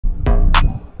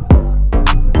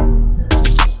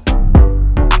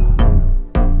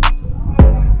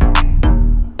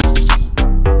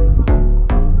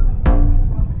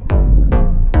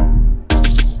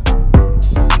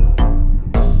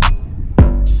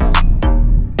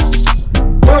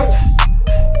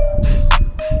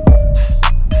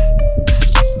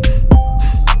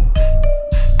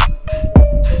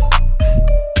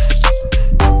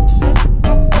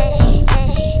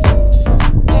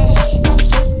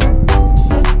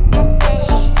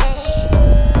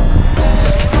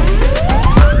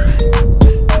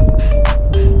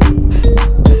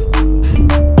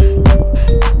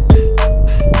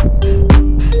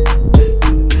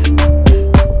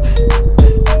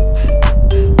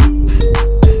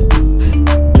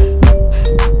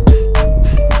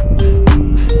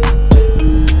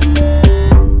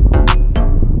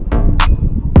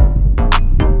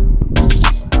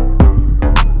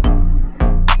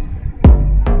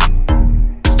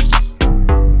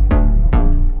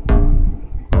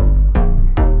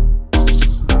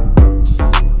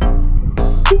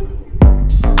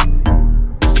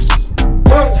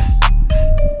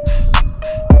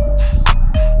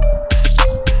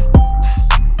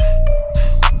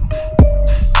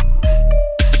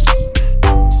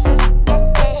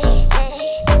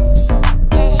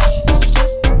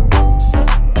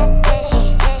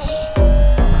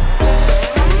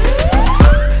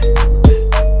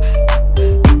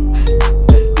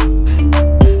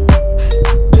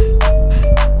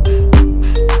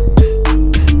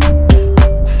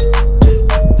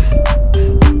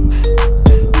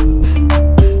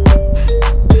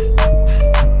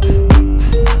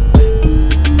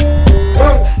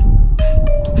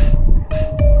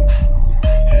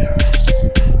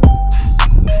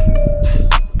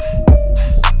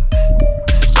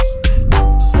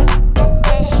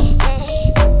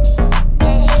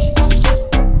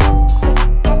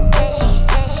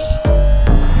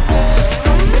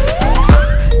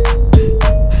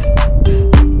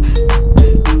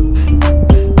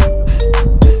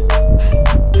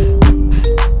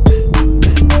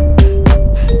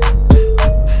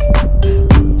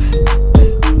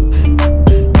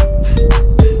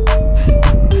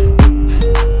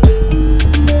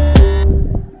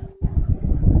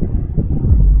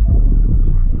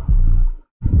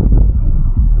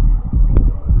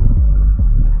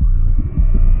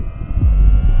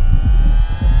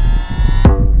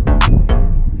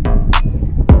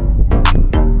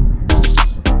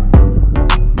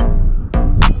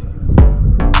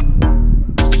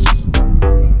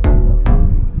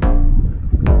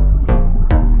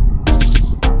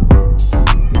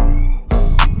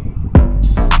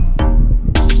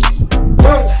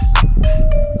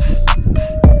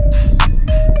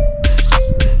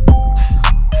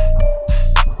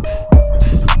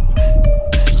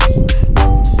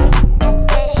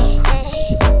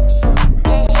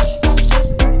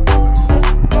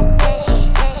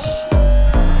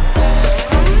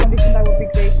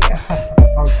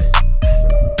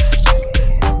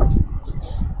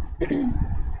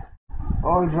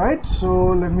All right, so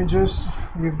let me just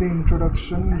give the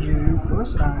introduction really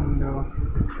first, and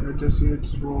let's just see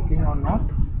it's working or not.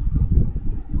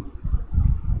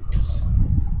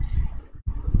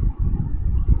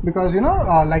 Because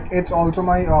like it's also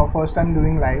my first time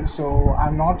doing live, so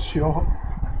I'm not sure.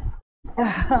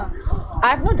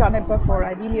 I've not done it before.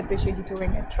 I really appreciate you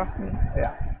doing it. Trust me.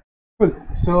 Yeah. Cool.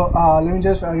 So let me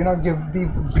just give the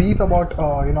brief about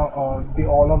the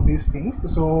all of these things.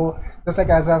 So just like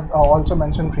as I've also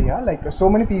mentioned, Priya, like so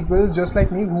many people just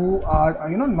like me who are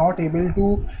not able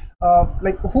to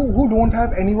like who don't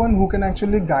have anyone who can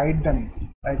actually guide them,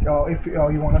 like if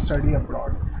you want to study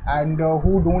abroad, and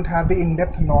who don't have the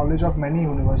in-depth knowledge of many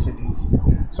universities.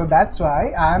 So that's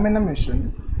why I am in a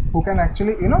mission who can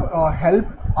actually help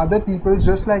other people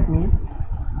just like me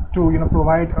to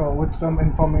provide with some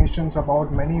informations about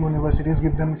many universities,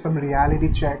 give them some reality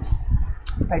checks,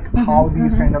 like how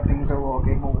these kind of things are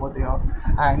working over there,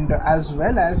 and as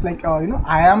well as like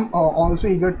I am also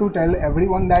eager to tell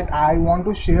everyone that I want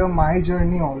to share my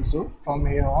journey also from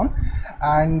here on,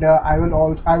 and I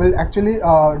will actually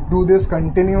do this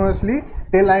continuously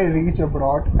till I reach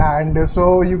abroad, and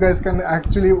so you guys can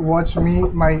actually watch me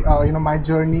my my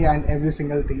journey and every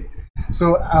single thing.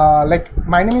 So like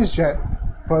my name is Jay,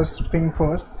 first thing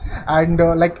first, and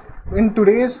like in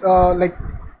today's like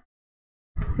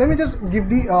let me just give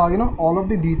the all of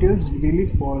the details really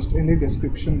first in the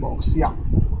description box. Yeah,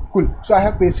 cool. So I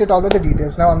have pasted all of the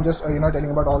details. Now I'm just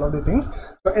telling about all of the things.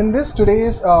 So in this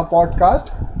today's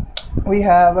podcast, we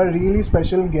have a really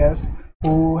special guest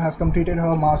who has completed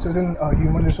her masters in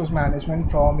human resource management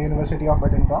from University of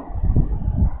Edinburgh.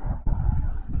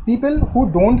 People who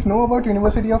don't know about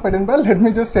University of Edinburgh, let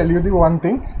me just tell you the one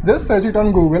thing. Just search it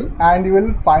on Google and you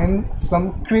will find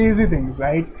some crazy things,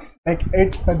 right? Like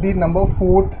it's the number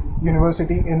 4th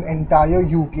university in entire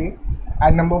UK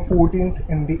and number 14th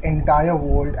in the entire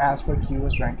world as per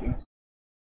QS rankings.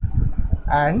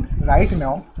 And right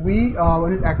now we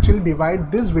will actually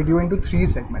divide this video into 3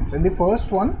 segments. In the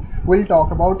first one, we'll talk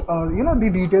about the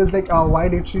details, like why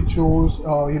did she choose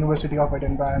University of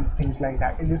Edinburgh and things like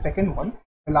that. In the second one,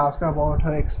 we'll ask her about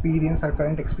her experience, her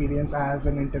current experience as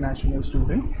an international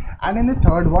student, and in the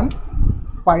third one,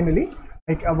 finally,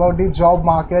 like about the job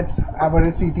markets,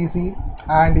 average CTC,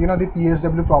 and the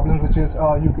PSW problems which is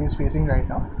UK is facing right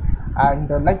now. And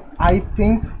like I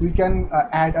think we can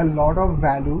add a lot of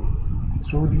value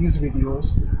through these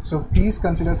videos, so please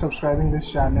consider subscribing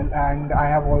this channel. And I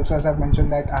have also, as I've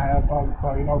mentioned, that I have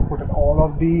put all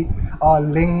of the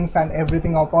links and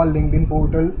everything of our LinkedIn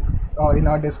portal in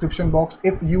our description box.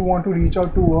 If you want to reach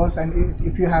out to us, and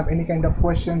if you have any kind of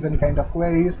questions, any kind of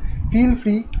queries, feel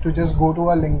free to just go to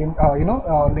our LinkedIn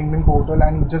LinkedIn portal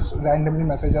and just randomly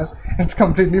message us. It's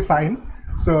completely fine.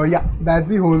 So yeah, that's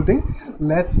the whole thing.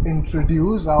 Let's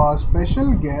introduce our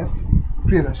special guest,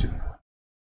 Priyadharshini.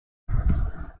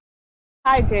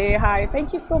 Hi Jay. Hi.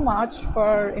 Thank you so much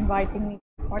for inviting me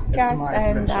to the podcast.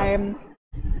 And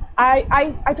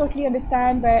I totally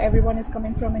understand where everyone is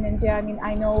coming from in India. I mean,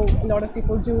 I know a lot of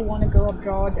people do want to go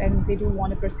abroad and they do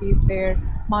want to pursue their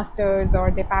masters or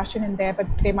their passion in there, but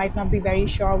they might not be very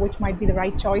sure which might be the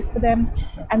right choice for them,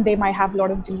 and they might have a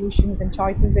lot of delusions and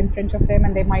choices in front of them,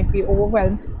 and they might be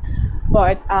overwhelmed.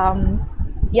 But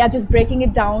yeah, just breaking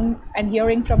it down and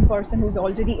hearing from a person who's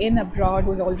already in abroad,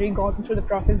 who's already gone through the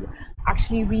process,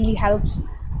 actually really helps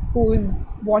who's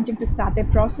wanting to start their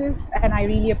process. And I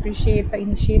really appreciate the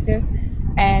initiative.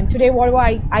 And today, whatever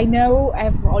I know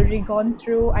I've already gone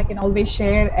through, I can always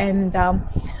share. And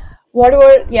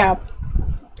whatever, yeah,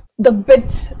 the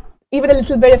bit, even a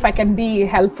little bit, if I can be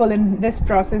helpful in this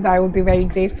process, I would be very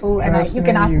grateful. And you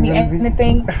can ask me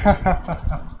anything.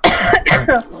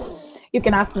 You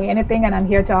can ask me anything and I'm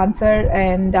here to answer.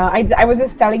 And I was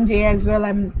just telling Jay as well,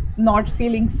 I'm not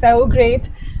feeling so great,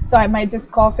 so I might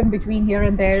just cough in between here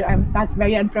and there. That's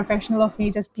very unprofessional of me.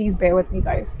 Just please bear with me,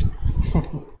 guys.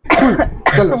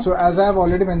 So as I have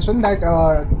already mentioned that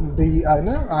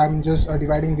I'm just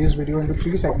dividing this video into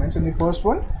 3 segments. In the first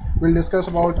one, we'll discuss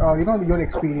about your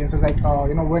experiences, like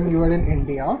when you were in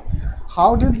India,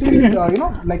 how did the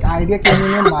like idea came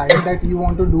in your mind that you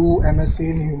want to do MSc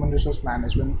in human resource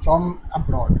management from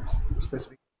abroad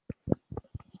specifically?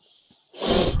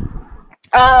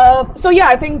 So yeah,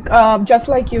 I think just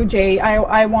like you, Jay,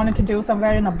 I wanted to do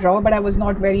somewhere in abroad, but I was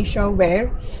not very sure where.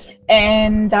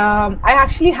 And I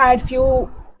actually had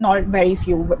not very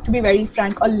few, but to be very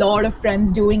frank, a lot of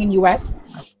friends doing in US.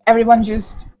 Everyone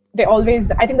just they always,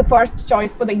 I think the first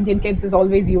choice for the Indian kids is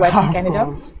always US and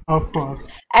Canada. Of course.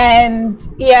 And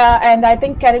yeah, and I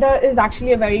think Canada is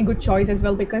actually a very good choice as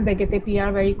well, because they get their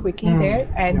PR very quickly there,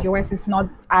 and US is not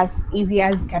as easy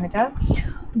as Canada.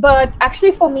 But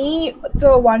actually for me,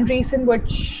 the one reason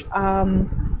which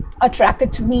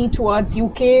attracted me towards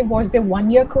UK was the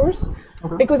 1-year course.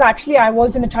 Because actually I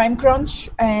was in a time crunch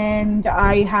and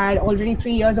I had already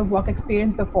 3 years of work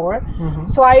experience before.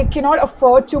 So I cannot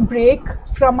afford to break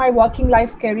from my working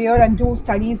life career and do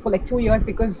studies for like 2 years,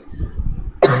 because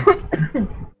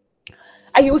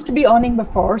I used to be earning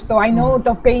before. So I know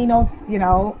the pain of, you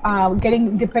know,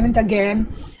 getting dependent again,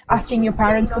 asking your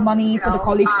parents for money for the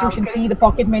college tuition fee, the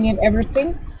pocket money and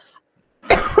everything.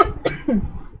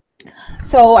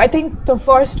 So I think the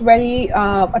first very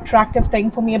attractive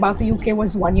thing for me about the UK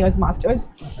was 1 year's master's.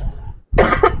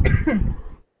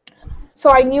 So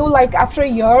I knew like after a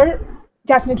year,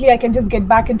 definitely I can just get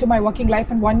back into my working life,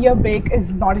 and 1 year break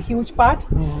is not a huge part.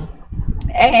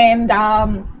 And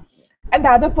the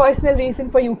other personal reason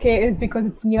for UK is because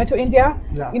it's near to India.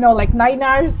 You know, like 9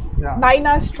 hours, 9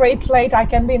 hours straight flight. I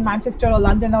can be in Manchester or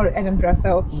London or Edinburgh.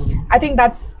 So I think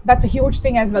that's a huge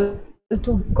thing as well.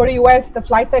 To go to US, the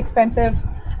flights are expensive,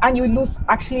 and you lose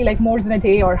actually like more than a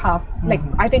day or half. Like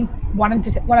I think one and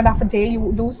a half a day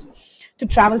you lose to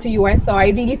travel to US. So I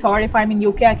really thought if I'm in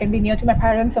UK, I can be near to my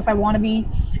parents. If I want to be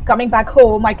coming back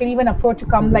home, I can even afford to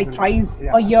come like twice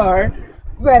a year.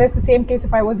 Whereas the same case,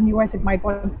 if I was in US, it might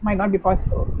not be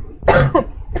possible.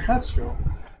 That's true.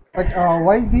 But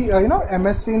why the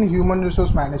MSc in Human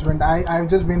Resource Management? I've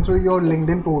just been through your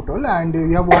LinkedIn portal, and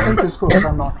you have worked in Cisco, if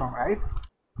I'm not wrong, right?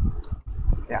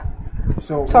 Yeah.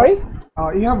 So sorry,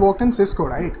 you have worked in Cisco,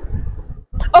 right?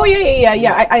 Oh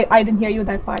yeah. I didn't hear you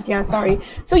that part. Yeah, sorry.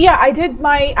 So yeah, I did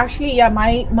my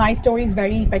my story is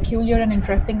very peculiar and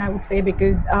interesting, I would say,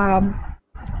 because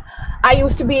I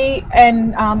used to be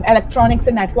an electronics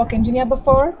and network engineer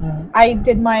before. I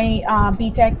did my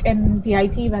BTech in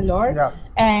VIT Vellore,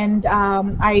 and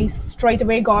I straight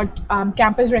away got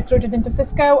campus recruited into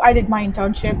Cisco. I did my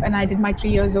internship and I did my 3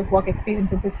 years of work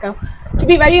experience in Cisco. To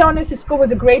be very honest, Cisco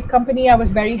was a great company. I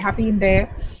was very happy in there.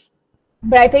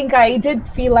 But I think I did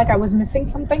feel like I was missing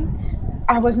something.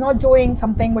 I was not doing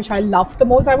something which I loved the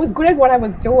most. I was good at what I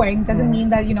was doing. Doesn't mean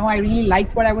that, you know, I really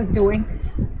liked what I was doing.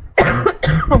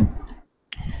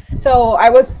 So I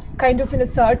was kind of in a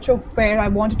search of where I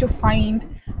wanted to find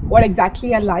what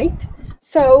exactly I liked.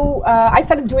 So I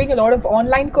started doing a lot of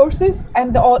online courses,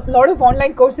 and a lot of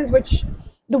online courses, which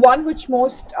the one which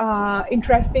most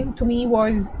interesting to me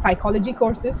was psychology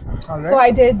courses. So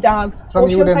I did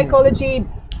social psychology.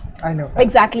 I know.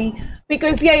 Exactly.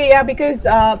 Because because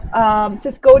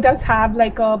Cisco does have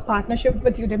like a partnership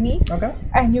with Udemy. Okay.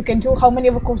 And you can do how many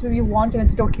of the courses you want, and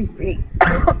it's totally free.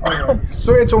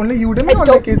 So it's only Udemy, or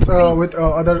like it's with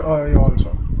other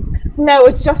also? No,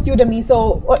 it's just Udemy. So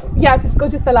yeah, Cisco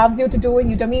just allows you to do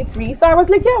in Udemy free. So I was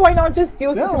like, yeah, why not just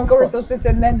use the Cisco resources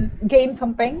and then gain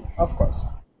something? Of course.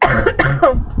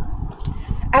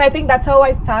 And I think that's how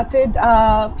I started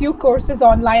a few courses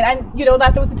online. And, you know,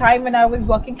 that was the time when I was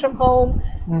working from home.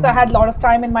 So I had a lot of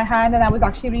time in my hand, and I was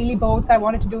actually really bored. So I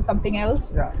wanted to do something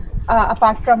else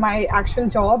apart from my actual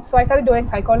job. So I started doing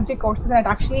psychology courses, and it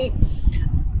actually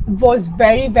was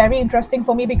very, very interesting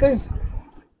for me, because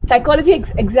psychology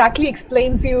exactly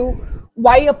explains you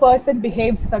why a person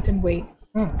behaves a certain way.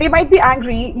 They might be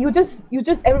angry.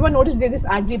 Everyone notices they're just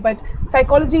angry, but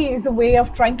psychology is a way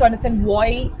of trying to understand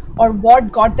why or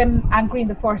what got them angry in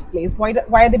the first place. Why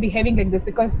are they behaving like this?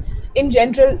 Because in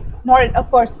general, not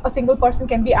a single person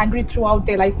can be angry throughout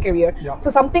their life career. So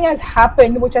something has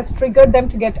happened which has triggered them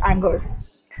to get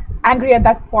angry at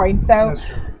that point. So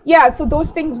yeah, so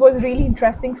those things was really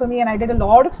interesting for me, and I did a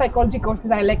lot of psychology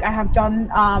courses. I have done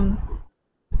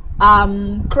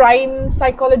crime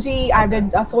psychology, I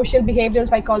did social behavioral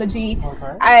psychology,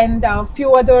 and a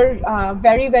few other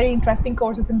very, very interesting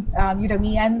courses in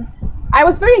Udemy. And I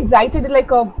was very excited,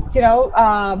 like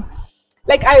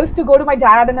I used to go to my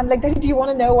dad and I'm like, Daddy, do you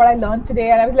want to know what I learned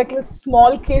today? And I was like a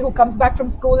small kid who comes back from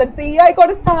school and say, yeah, I got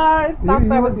a star.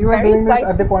 You were doing this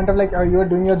at the point of like you were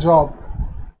doing your job.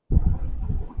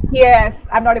 Yes,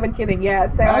 I'm not even kidding. Yeah,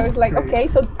 so I was like, okay.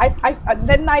 So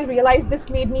then I realized this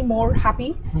made me more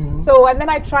happy. So, and then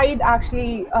I tried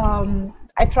actually,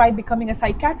 I tried becoming a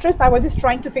psychiatrist. I was just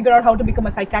trying to figure out how to become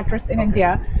a psychiatrist in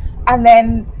India. And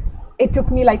then it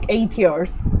took me like 8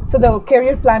 years. So the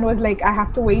career plan was like, I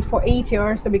have to wait for 8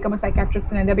 years to become a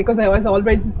psychiatrist in India, because I was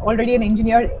already an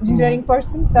engineering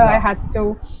person. So I had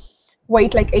to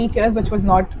wait like 8 years, which was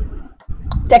not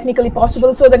technically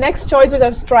possible. So the next choice which I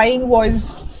was trying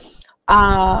was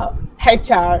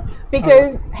HR,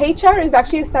 because HR is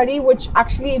actually a study which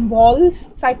actually involves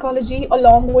psychology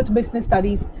along with business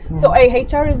studies. So a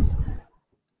HR is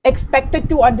expected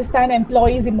to understand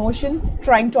employees' emotions,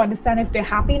 trying to understand if they're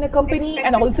happy in a company,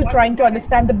 and also trying to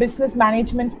understand the business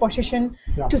management's position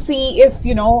to see if,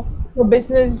 you know, your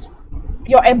business,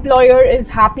 your employer is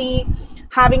happy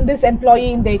having this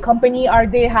employee in their company. Are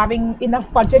they having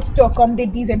enough budgets to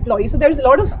accommodate these employees? So there's a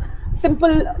lot of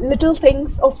simple little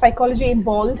things of psychology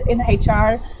involved in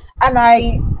HR, and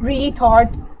I really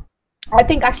thought, I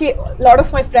think actually a lot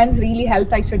of my friends really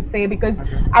helped, I should say, because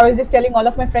I was just telling all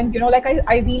of my friends, you know, like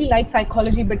I really like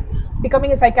psychology, but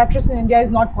becoming a psychiatrist in India is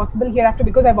not possible hereafter,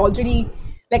 because I've already,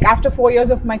 like after 4 years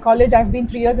of my college, I've been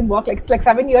 3 years in work, like it's like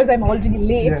 7 years I'm already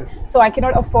late. So I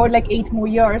cannot afford like 8 more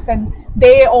years. And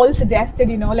they all suggested,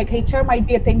 you know, like HR might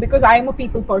be a thing, because I'm a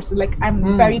people person, like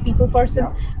I'm very people person.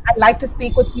 I like to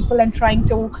speak with people and trying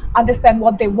to understand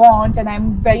what they want, and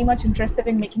I'm very much interested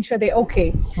in making sure they're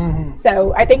okay.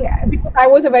 So I think because I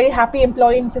was a very happy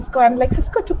employee in Cisco, I'm like,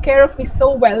 Cisco took care of me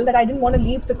so well that I didn't want to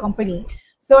leave the company.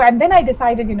 So, and then I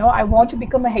decided, you know, I want to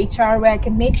become a HR where I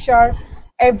can make sure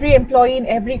every employee in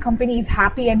every company is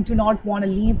happy and do not want to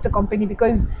leave the company,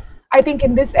 because I think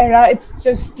in this era, it's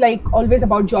just like always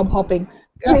about job hopping.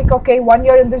 Like, okay, 1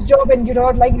 year in this job and you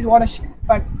don't like, you want to shift,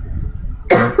 but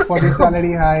for the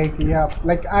salary hike,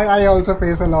 like I also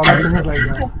face a lot of things like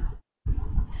that.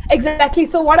 Exactly.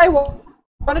 So what I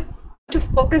wanted to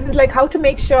focus is like how to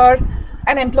make sure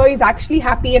an employee is actually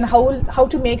happy, and how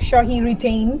to make sure he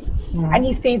retains and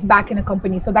he stays back in a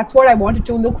company. So that's what I wanted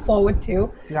to look forward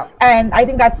to. And I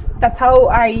think that's how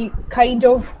I kind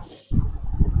of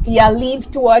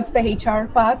leaned towards the HR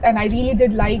path. And I really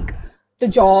did like the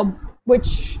job,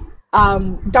 which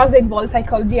does involve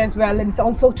psychology as well, and it's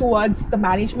also towards the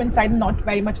management side, not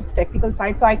very much of the technical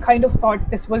side. So I kind of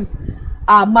thought this was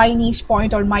my niche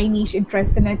point or my niche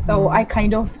interest in it. So I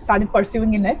kind of started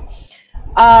pursuing in it.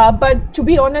 But to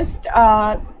be honest,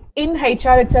 in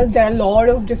HR itself, there are a lot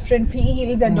of different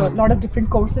fields and a lot of different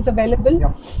courses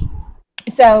available.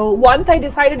 So once I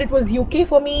decided it was UK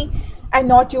for me and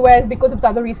not US because of the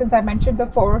other reasons I mentioned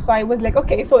before. So I was like,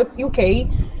 okay, so it's UK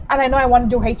and I know I want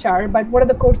to do HR, but what are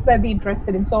the courses I'd be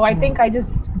interested in? So I think I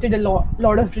just did a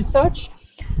lot of research.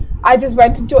 I just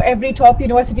went into every top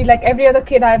university, like every other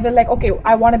kid. I was like, okay,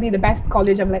 I want to be the best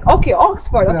college. I'm like, okay,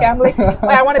 Oxford. Okay, I'm like,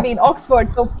 I want to be in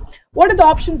Oxford. So what are the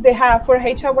options they have for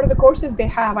HR? What are the courses they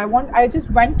have? I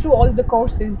just went through all the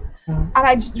courses and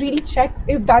I just really checked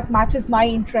if that matches my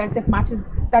interest,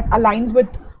 that aligns with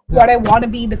what I want to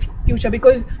be in the future.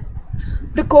 Because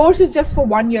the course is just for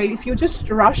 1 year. If you just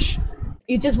rush,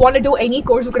 you just want to do any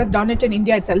course, you could have done it in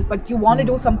India itself, but you want to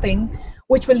do something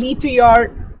which will lead to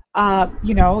your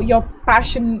your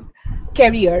passion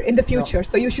career in the future.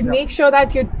 So you should make sure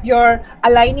that you're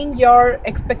aligning your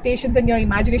expectations and your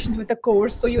imaginations with the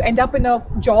course, so you end up in a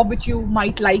job which you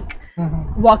might like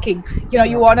working.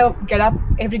 You want to get up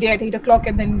every day at 8 o'clock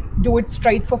and then do it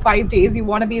straight for 5 days. You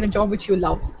want to be in a job which you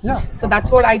love. So that's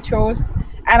what I chose,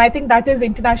 and I think that is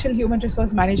international human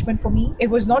resource management for me. It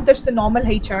was not just the normal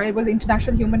HR, it was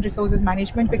international human resources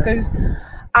management, because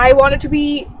I wanted to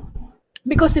be,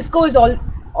 because Cisco is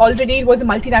already, it was a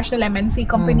multinational MNC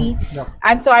company,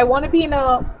 and so I want to be in a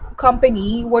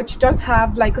company which does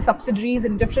have like a subsidiaries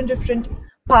in different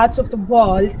parts of the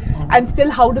world, and still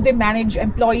how do they manage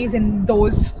employees in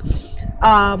those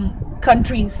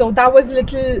countries. So that was a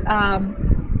little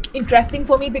interesting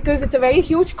for me, because it's a very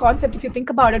huge concept if you think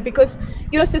about it, because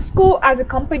Cisco as a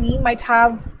company might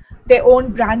have their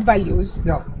own brand values,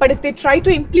 but if they try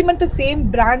to implement the same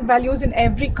brand values in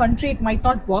every country, it might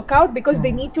not work out, because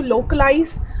they need to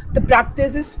localize the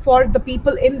practices for the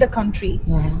people in the country.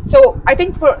 So I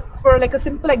think for like a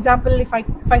simple example, if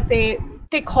I say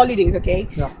take holidays, okay,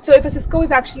 so if a Cisco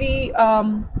is actually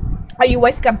a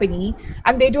US company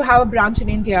and they do have a branch in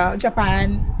India,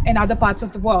 Japan and other parts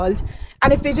of the world,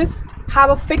 and if they just have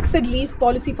a fixed leave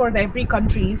policy for every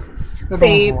countries,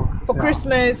 say for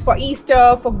Christmas, for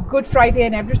Easter, for Good Friday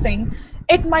and everything,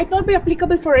 it might not be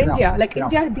applicable for India. Like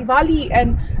India, Diwali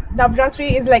and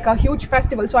Navratri is like a huge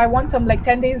festival, so I want some like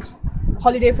 10 days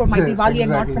holiday for my Diwali and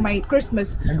not for my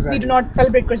Christmas. We do not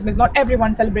celebrate Christmas. Not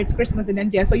everyone celebrates Christmas in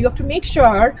India, so you have to make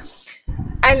sure.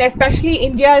 And especially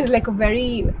India is like a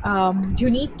very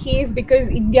unique case, because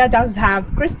India does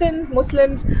have Christians,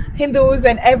 Muslims, Hindus,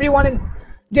 and everyone in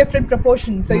different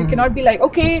proportions. So you cannot be like,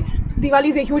 okay, Diwali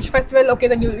is a huge festival, okay,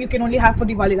 then you can only have for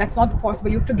Diwali. That's not possible.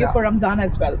 You have to give for Ramzan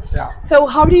as well. So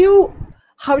how do you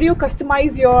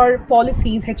customize your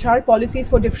policies, HR policies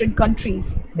for different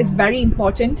countries is very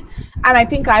important. And I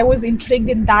think I was intrigued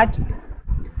in that.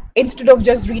 Instead of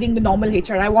just reading the normal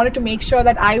HR, I wanted to make sure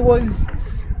that I was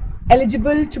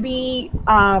eligible to be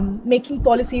making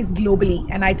policies globally,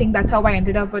 and I think that's how I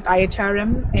ended up with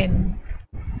IHRM in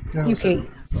UK.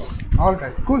 All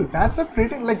right, cool. That's a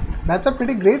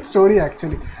pretty great story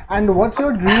actually. And what's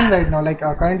your dream right now? Like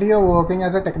currently you're working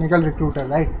as a technical recruiter,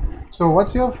 right? So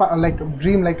what's your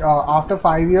dream? Like after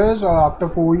 5 years or after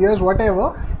 4 years, whatever,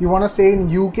 you want to stay in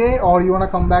UK or you want to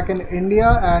come back in India?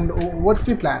 And what's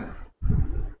the plan?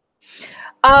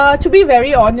 To be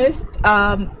very honest,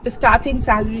 the starting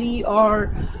salary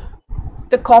or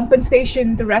the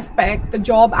compensation, the respect, the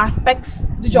job aspects,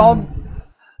 the job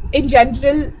in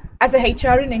general as a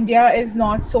HR in India is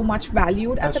not so much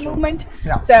valued at the moment.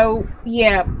 So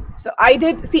yeah, so I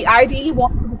really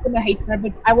wanted to become a HR,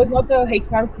 but I was not the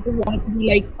HR who wanted to be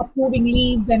like approving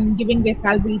leaves and giving their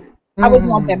salaries. I was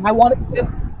not them. I wanted to be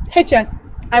a HR.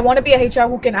 I want to be a HR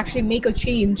who can actually make a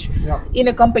change in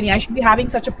a company. I should be having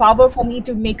such a power for me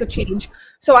to make a change.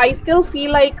 So I still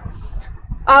feel like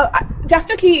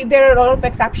definitely there are a lot of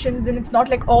exceptions, and it's not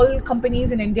like all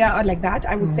companies in India are like that,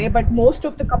 I would say, but most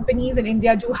of the companies in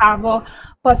India do have a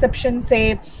perception,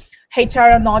 say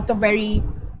HR are not a very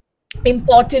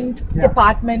important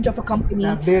department of a company,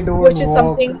 they don't which is work,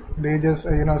 something they just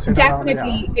sit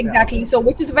definitely around, exactly. So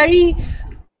which is very,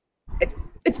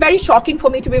 it's very shocking for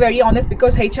me, to be very honest,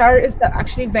 because HR is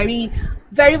actually very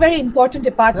important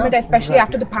department, especially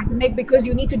after the pandemic, because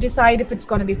you need to decide if it's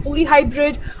going to be fully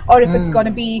hybrid or if it's going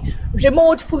to be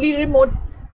fully remote.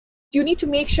 You need to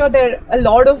make sure there are a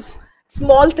lot of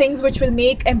small things which will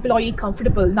make employee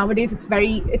comfortable. Nowadays it's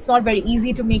not very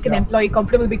easy to make an employee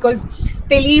comfortable, because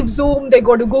they leave Zoom, they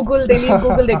go to Google, they leave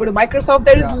Google, they go to Microsoft.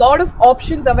 There is a lot of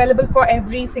options available for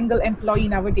every single employee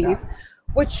nowadays,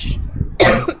 which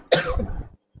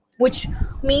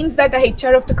means that the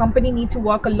HR of the company need to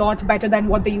work a lot better than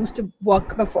what they used to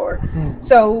work before.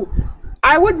 So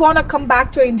I would want to come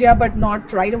back to India, but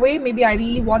not right away. Maybe I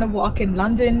really want to work in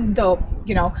London,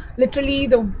 literally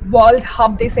the world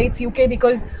hub. They say it's UK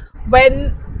because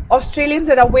when Australians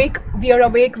are awake, we are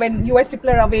awake. When US people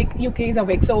are awake, UK is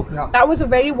awake. So that was a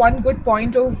one good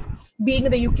point of being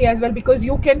in the UK as well, because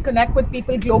you can connect with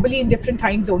people globally in different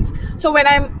time zones. So when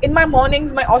I'm in my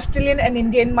mornings, my Australian and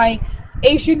Indian, my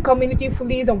Asian community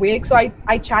fully is awake, so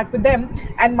I chat with them,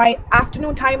 and my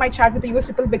afternoon time I chat with the US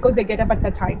people because they get up at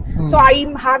that time. So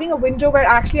I'm having a window where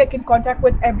actually I can contact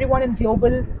with everyone in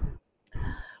global,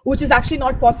 which is actually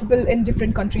not possible in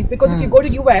different countries, because if you go to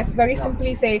US, very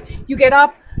simply say you get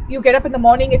up in the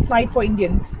morning, it's night for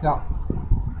Indians.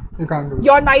 You can't do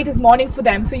your night is morning for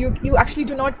them, so you actually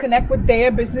do not connect with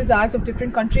their business hours of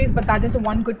different countries. But that is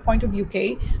one good point of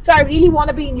UK. So I really want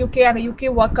to be in UK, and the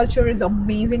UK work culture is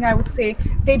amazing. I would say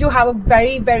they do have a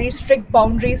very strict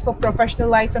boundaries for professional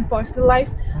life and personal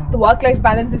life. The work-life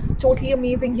balance is totally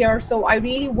amazing here, so I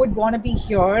really would want to be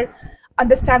here,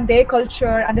 understand their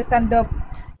culture, understand the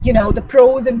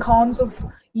pros and cons of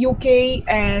UK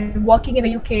and working in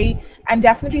the UK. And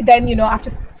definitely then, after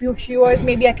a few years,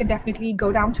 maybe I can definitely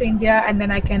go down to India, and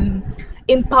then I can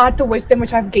impart the wisdom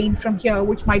which I've gained from here,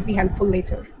 which might be helpful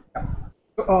later.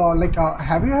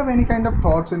 Have you any kind of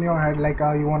thoughts in your head, like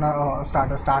you want to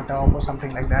start a startup or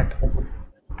something like that?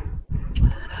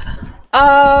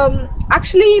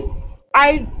 Actually,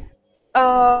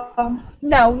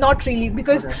 no, not really,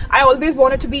 because I always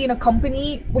wanted to be in a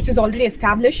company which is already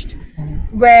established,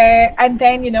 and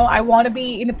then I want to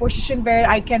be in a position where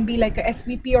I can be like a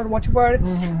SVP or whatever,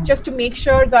 just to make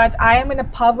sure that I am in a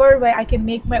power where I can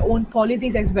make my own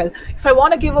policies as well. If I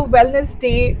want to give a wellness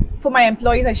day for my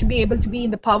employees, I should be able to be in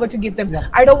the power to give them.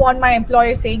 I don't want my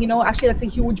employer saying, actually that's a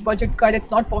huge budget cut, it's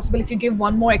not possible. If you give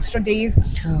one more extra days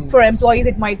for employees,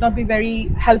 it might not be very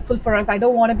helpful for us. I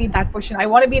don't want to be that person. I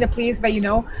want to be in a place where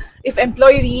if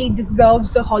employee really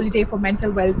deserves a holiday for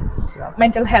mental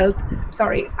health,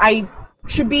 I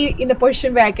should be in a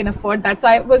position where I can afford that. So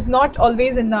I was not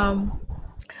always in the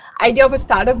idea of a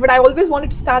startup, but I always wanted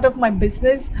to start off my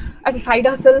business as a side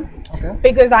hustle,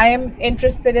 because I am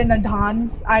interested in a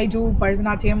dance. I do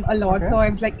Bharatanatyam a lot, so I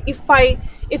was like, if I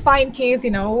in case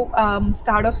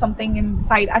start off something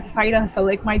as a side hustle,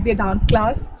 it might be a dance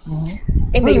class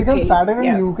in the UK. You can start it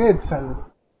in UK itself.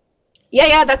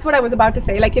 Yeah, that's what I was about to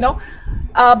say.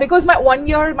 Because my 1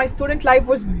 year, my student life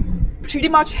was pretty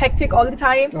much hectic all the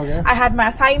time. I had my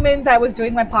assignments, I was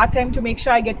doing my part-time to make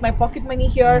sure I get my pocket money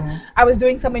here. I was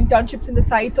doing some internships in the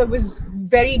site, so it was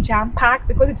very jam-packed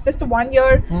because it's just a 1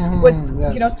 year with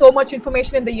so much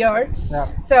information in the year.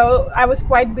 So I was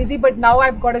quite busy, but now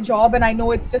I've got a job and I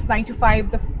know it's just 9 to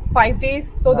 5, the 5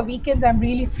 days. So the weekends I'm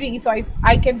really free, so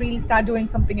I can really start doing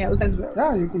something else as well.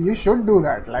 Yeah, you should do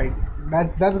that.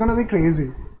 That's gonna be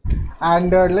crazy.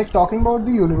 And talking about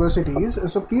the universities,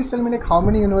 so please tell me how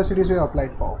many universities you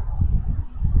applied for?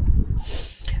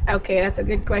 Okay, that's a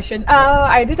good question.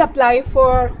 I did apply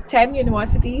for 10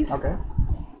 universities. Okay.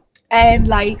 And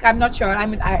like, I'm not sure. I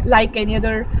mean, like any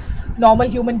other normal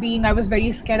human being, I was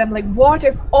very scared. I'm like, what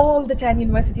if all the 10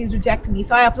 universities reject me?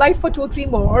 So I applied for 2, 3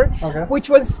 more, Okay. which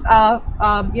was,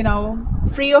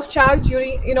 free of charge.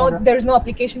 Okay. There's no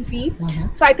application fee.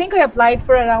 So I think I applied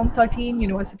for around 13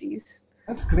 universities.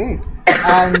 That's great.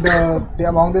 And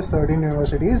among these 13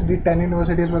 universities, the 10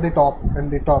 universities were the top,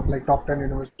 and the top, like top 10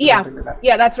 universities. Yeah, Like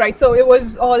yeah, that's right. So it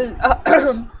was all.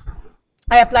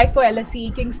 I applied for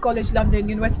LSE, King's College London,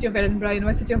 University of Edinburgh,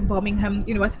 University of Birmingham,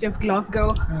 University of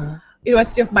Glasgow,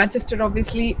 University of Manchester,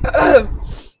 obviously,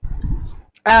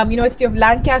 University of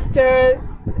Lancaster,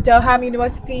 Durham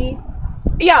University.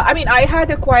 Yeah, I mean, I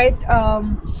had a quite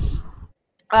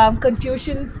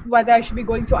confusion whether I should be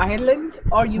going to Ireland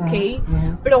or UK,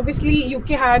 but obviously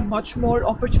UK had much more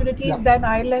opportunities than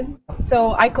Ireland.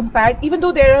 So I compared, even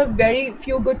though there are very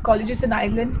few good colleges in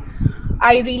Ireland,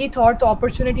 I really thought the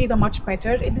opportunities are much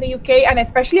better in the UK, and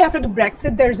especially after the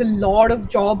Brexit, there's a lot of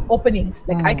job openings.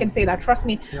 Like I can say that, trust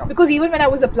me, because even when I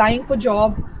was applying for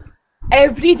job,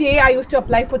 every day I used to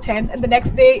apply for 10, and the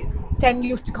next day 10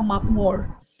 used to come up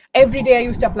more. Every day I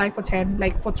used to apply for 10,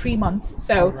 like for 3 months.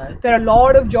 So there are a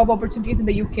lot of job opportunities in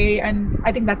the UK, and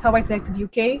I think that's how I selected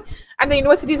UK. And the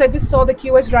universities, I just saw the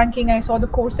QS ranking, I saw the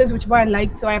courses which I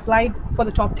liked, so I applied for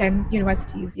the top 10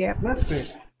 universities. Yeah, that's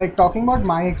great. Like talking about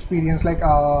my experience, like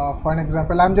for an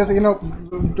example, I'm just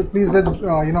please just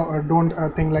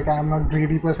don't think like I am not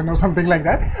greedy person or something like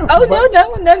that. Oh, but,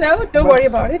 no, don't worry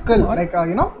about it. Still, like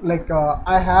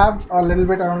I have a little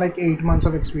bit around like 8 months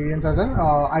of experience as an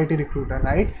IT recruiter,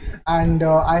 right? And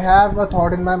I have a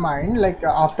thought in my mind, like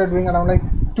after doing around like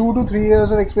 2 to 3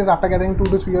 years of experience, after gathering 2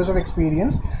 to 3 years of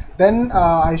experience, then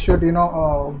I should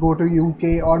go to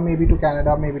UK or maybe to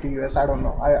Canada, maybe to US. I don't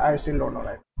know. I still don't know,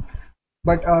 right?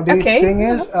 But the thing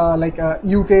is,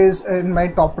 UK is in my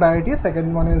top priority.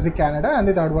 Second one is the Canada, and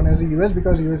the third one is the US,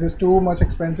 because US is too much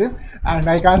expensive and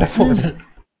I can't afford it.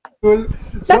 Cool.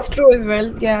 So, that's true as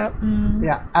well. Yeah.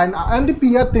 Yeah, and the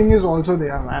PR thing is also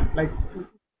there, man. Like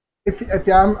if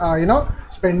I'm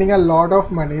spending a lot of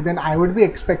money, then I would be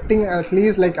expecting at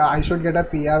least like I should get a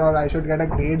PR or I should get a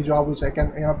great job which I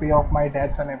can pay off my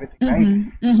debts and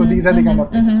everything, right? So these are the kind of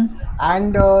things.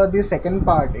 And the second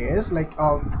part is like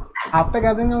after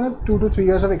gathering 2 to 3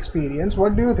 years of experience,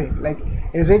 what do you think? Like,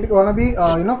 is it gonna be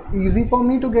easy for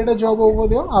me to get a job over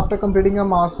there after completing a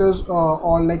master's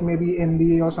or like maybe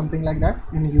MBA or something like that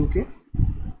in UK?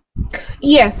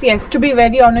 Yes. To be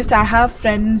very honest, I have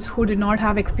friends who do not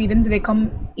have experience. They come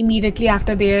immediately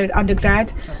after their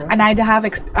undergrad, and I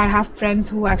have friends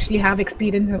who actually have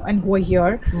experience and who are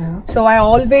here. So I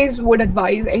always would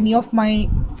advise any of my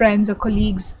friends or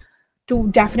colleagues to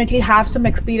definitely have some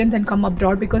experience and come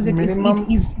abroad, because it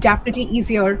is definitely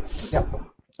easier.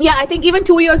 Yeah, I think even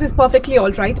 2 years is perfectly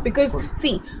all right, because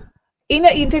see, in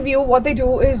an interview, what they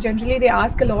do is generally they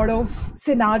ask a lot of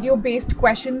scenario-based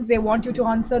questions. They want you to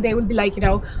answer. They will be like,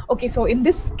 okay, so in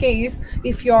this case,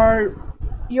 if you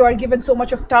are given so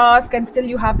much of task and still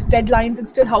you have deadlines, and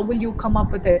still how will you come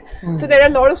up with it? So there are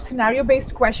a lot of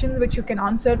scenario-based questions which you can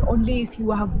answer only if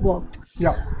you have worked.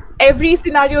 Every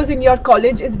scenarios in your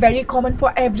college is very common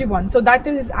for everyone. So that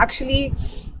is actually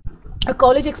a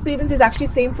college experience is actually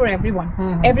same for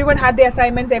everyone. Everyone had their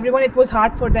assignments. Everyone, it was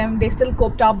hard for them. They still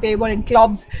coped up. They were in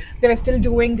clubs. They were still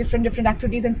doing different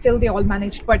activities, and still they all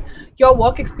managed. But your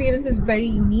work experience is very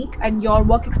unique, and your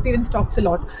work experience talks a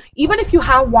lot. Even if you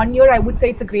have 1 year, I would say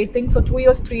it's a great thing. So 2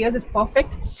 years, 3 years is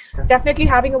perfect. Definitely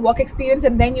having a work experience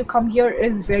and then you come here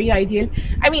is very ideal.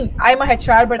 I mean, I'm a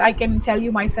HR, but I can tell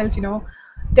you myself,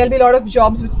 there'll be a lot of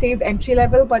jobs which says entry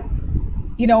level, but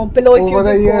below, if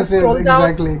over you just scroll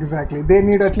down, exactly, they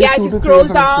need at least 2 to 3 years of scroll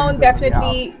down,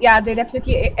 definitely, they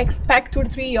definitely expect 2 to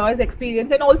 3 years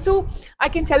experience. And also I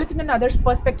can tell it in another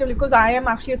perspective, because I am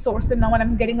actually a sourcer now and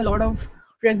I'm getting a lot of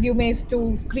resumes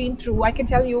to screen through. I can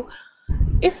tell you,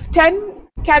 if 10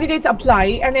 candidates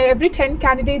apply and every 10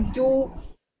 candidates do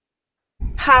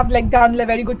have done a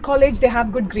very good college, they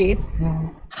have good grades,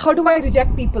 how do I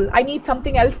reject people? I need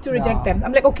something else to reject them.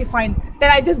 I'm like, okay, fine, then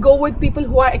I just go with people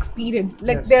who are experienced,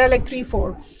 there are 3,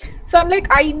 4. So I'm like,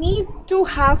 I need to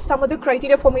have some other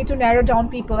criteria for me to narrow down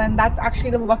people, and that's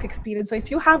actually the work experience. So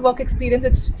if you have work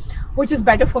experience, which is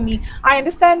better for me. I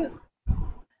understand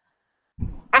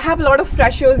I have a lot of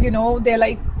freshers, they're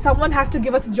like, someone has to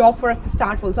give us a job for us to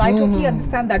start with. So I totally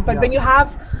understand that. But when you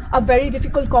have a very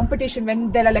difficult competition,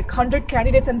 when there are 100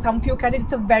 candidates and some few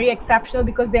candidates are very exceptional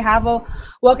because they have a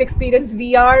work experience,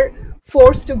 we are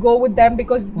forced to go with them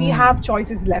because we have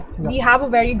choices left. We have a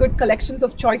very good collections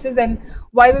of choices, and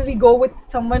why will we go with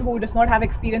someone who does not have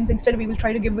experience? Instead, we will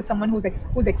try to give with someone who's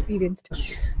experienced.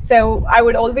 So I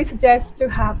would always suggest to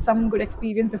have some good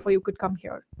experience before you could come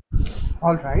here.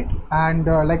 All right, and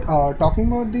talking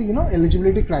about the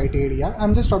eligibility criteria,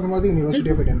 I'm just talking about the University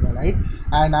of Edinburgh, right?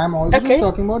 And I'm also just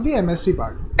talking about the MSc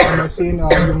part, MSc in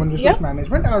Human Resource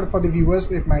Management, or for the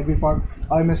viewers, it might be for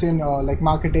MSc in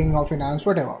marketing or finance,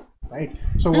 whatever, right?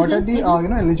 So what are the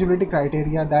eligibility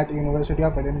criteria that University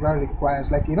of Edinburgh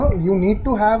requires? Like you need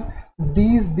to have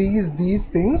these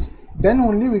things, then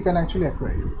only we can actually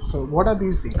acquire you. So what are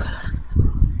these things?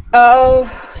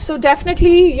 So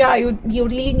definitely, yeah, you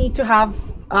really need to have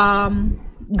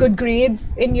good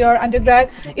grades in your undergrad.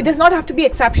 It does not have to be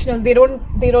exceptional. They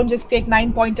don't just take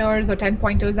 9 pointers or 10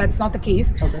 pointers. That's not the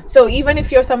case. So even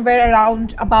if you're somewhere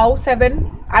around above 7,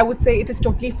 I would say it is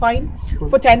totally fine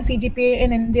for 10 CGPA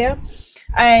in India.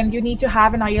 And you need to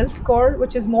have an IELTS score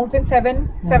which is more than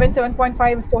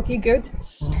 7.5 is totally good.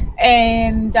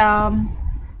 And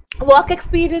work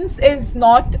experience is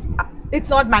not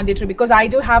mandatory, because I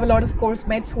do have a lot of course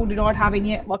mates who do not have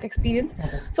any work experience.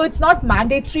 So it's not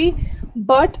mandatory,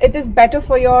 but it is better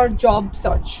for your job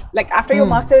search. Like after your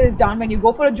master is done, when you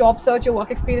go for a job search, your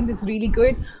work experience is really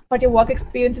good, but your work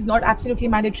experience is not absolutely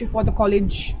mandatory for the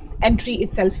college entry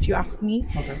itself, if you ask me.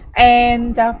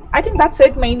 And I think that's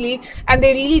it mainly. And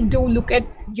they really do look at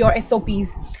your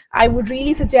SOPs. I would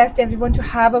really suggest everyone to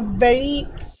have a very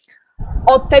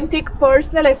authentic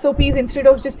personal SOPs instead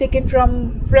of just taken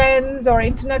from friends or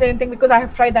internet or anything, because I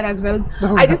have tried that as well.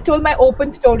 I just told my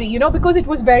open story, because it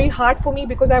was very hard for me,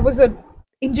 because I was an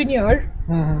engineer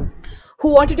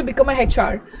who wanted to become a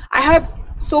HR. I have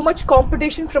so much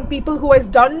competition from people who has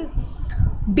done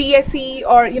BSc,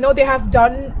 or they have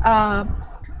done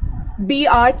B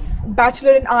Arts,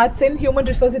 Bachelor in Arts in Human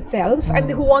Resource itself,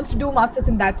 and who wants to do masters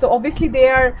in that. So obviously they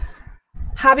are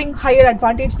having higher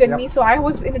advantage than me. So I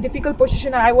was in a difficult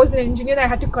position. I was an engineer. I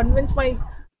had to convince my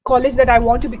college that I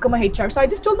want to become a HR. So I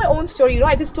just told my own story.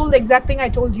 I just told the exact thing I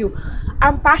told you.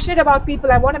 I'm passionate about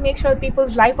people. I want to make sure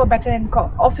people's life are better in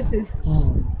offices.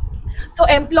 So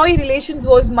employee relations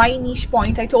was my niche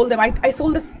point. I told them, I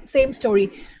told the same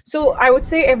story. So I would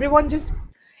say everyone, just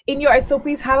in your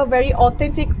SOPs, have a very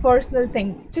authentic personal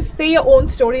thing. Just say your own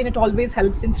story, and it always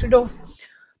helps, instead of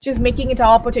just making it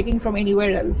up or taking from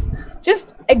anywhere else.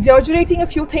 Just exaggerating a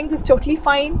few things is totally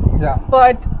fine,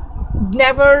 but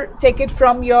never take it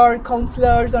from your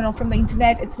counselors or from the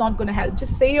internet. It's not going to help.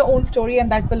 Just say your own story,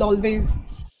 and that will always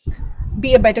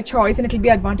be a better choice, and it will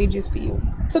be advantageous for you.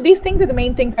 So these things are the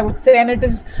main things I would say. And it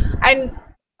is, and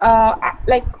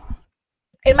like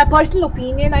in my personal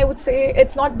opinion, I would say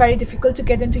it's not very difficult to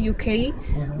get into UK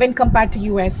when compared to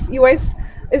US. US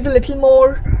is a little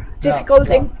more difficult,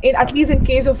 in at least in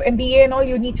case of MBA and all.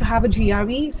 You need to have a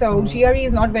GRE. So GRE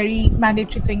is not very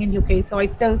mandatory thing in UK. So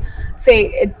I'd still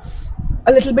say it's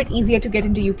a little bit easier to get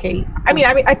into UK. I mean,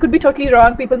 I could be totally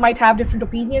wrong. People might have different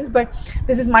opinions, but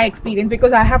this is my experience,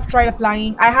 because I have tried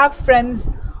applying. I have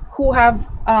friends who have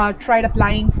tried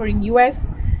applying for in US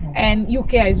and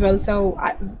UK as well. So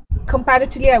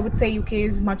comparatively, I would say UK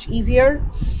is much easier,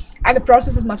 and the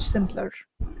process is much simpler.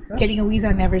 Getting a visa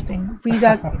and everything.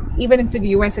 Visa, even for the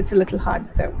US, it's a little hard.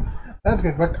 So that's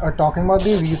good. But talking about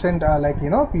the recent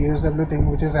PSW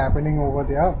thing which is happening over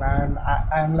there, man,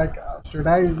 I'm like, should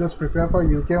I just prepare for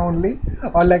UK only,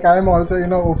 or I'm also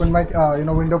open my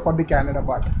window for the Canada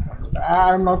part?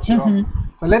 I'm not sure.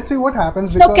 So let's see what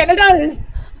happens. So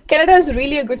Canada is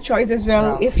really a good choice as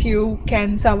well, if you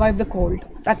can survive the cold.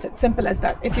 That's it, simple as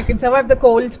that. If you can survive the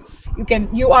cold,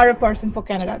 you are a person for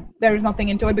Canada. There is nothing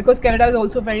into it, because Canada is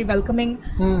also very welcoming.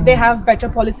 They have better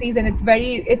policies, and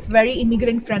it's very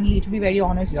immigrant friendly, to be very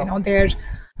honest. They're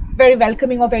very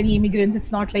welcoming of any immigrants.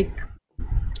 It's not like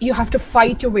you have to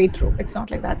fight your way through. It's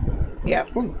not like that.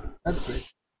 Cool. That's great.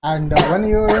 And when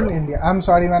you're in India, I'm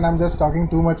sorry, man, I'm just talking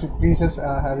too much. Please just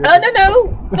have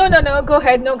your... No, go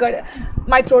ahead. No, good.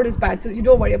 My throat is bad, so you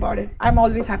don't worry about it. I'm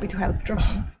always happy to help. Trust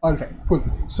me. Okay, cool.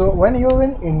 So when you're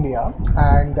in India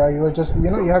and you are just,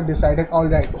 you have decided, all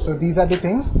right, so these are the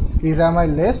things, these are my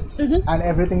lists, and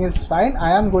everything is fine.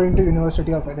 I am going to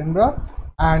University of Edinburgh,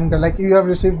 and you have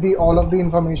received all of the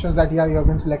information that you have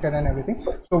been selected and everything.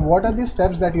 So what are the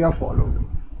steps that you have followed?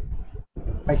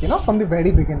 From the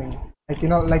very beginning.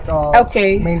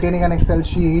 Maintaining an Excel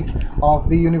sheet of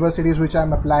the universities which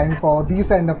I'm applying for, these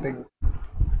kind of things.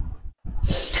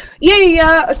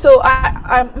 So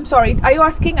I'm sorry, are you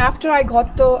asking after I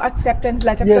got the acceptance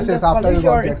letter from the college? After you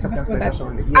got the acceptance letter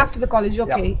only. Yes. After the college,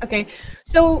 okay.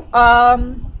 So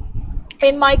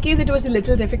in my case, it was a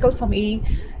little difficult for me.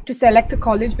 to select a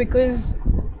college because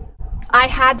I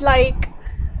had like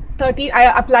 13.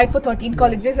 I applied for 13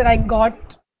 colleges and I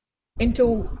got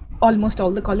into almost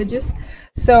all the colleges.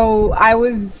 So I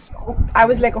was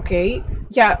like, okay,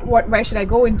 yeah, where should I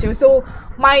go into? So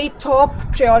my top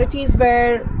priorities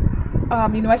were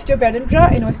University of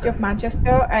Edinburgh, University of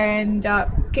Manchester, and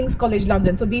King's College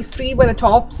London. So these three were the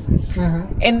tops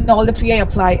in all the three I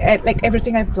applied, like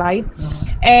everything I applied.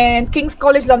 And King's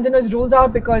College London was ruled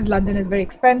out because London is very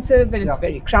expensive and it's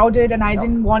very crowded, and I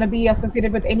didn't want to be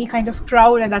associated with any kind of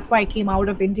crowd, and that's why I came out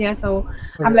of India. So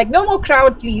I'm like, no more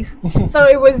crowd, please. So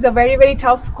it was a very, very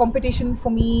tough competition for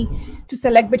me to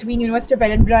select between University of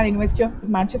Edinburgh and University of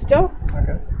Manchester.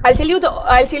 I'll tell you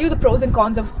the pros and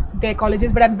cons of their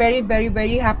colleges, but I'm very, very,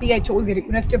 very happy I chose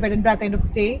University of Edinburgh at the end of the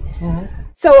day.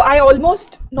 So I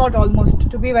not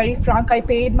almost, to be very frank, I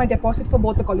paid my deposit for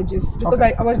both the colleges because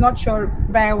I was not sure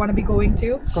where I want to be going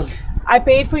to. I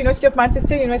paid for University of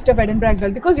Manchester, University of Edinburgh as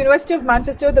well, because University of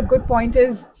Manchester, the good point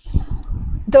is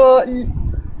the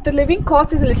living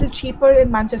cost is a little cheaper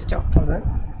in Manchester.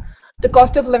 The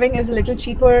cost of living is a little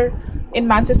cheaper in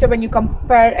Manchester when you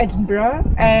compare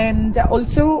Edinburgh, and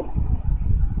also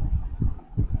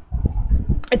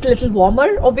it's a little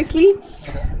warmer, obviously.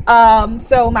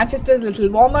 So Manchester is a little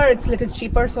warmer, it's a little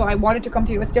cheaper, so I wanted to come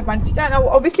to University of Manchester. And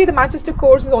obviously the Manchester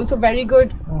course is also very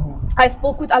good. I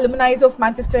spoke with alumni of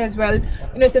Manchester as well,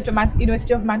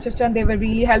 University of Manchester, and they were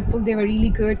really helpful, they were really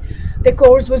good. The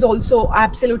course was also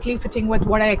absolutely fitting with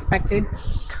what I expected.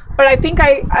 But I think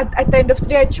at the end of the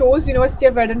day, I chose University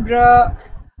of Edinburgh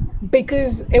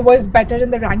because it was better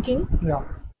in the ranking. Yeah,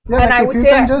 like if you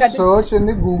can just search in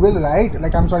the Google, right?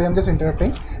 Like, I'm sorry, I'm just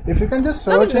interrupting. If you can just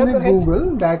search in the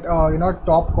Google that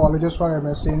top colleges for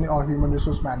MSc in Human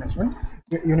Resource Management,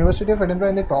 University of Edinburgh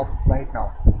in the top right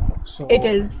now. So it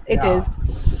is.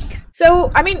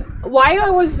 So I mean, why I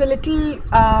was a little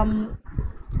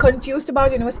confused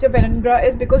about University of Edinburgh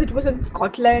is because it was in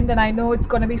Scotland, and I know it's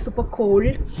going to be super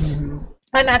cold.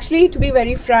 And actually, to be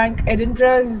very frank,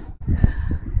 Edinburgh's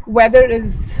weather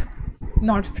is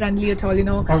not friendly at all.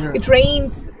 It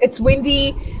rains, it's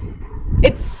windy,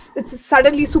 it's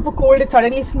suddenly super cold, it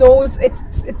suddenly snows,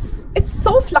 it's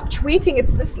so fluctuating,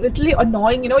 it's just literally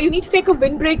annoying. You need to take a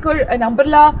windbreaker, an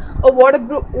umbrella, or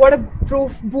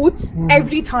waterproof boots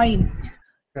every time,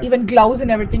 even gloves and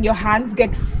everything. Your hands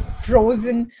get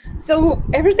frozen, so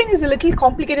everything is a little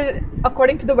complicated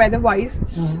according to the weather wise.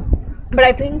 But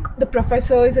I think the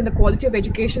professors and the quality of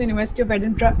education in University of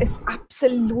Edinburgh is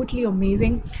absolutely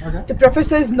amazing. The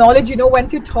professors' knowledge,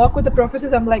 once you talk with the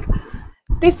professors, I'm like,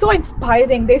 they're so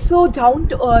inspiring, they're so down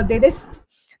to earth,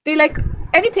 they like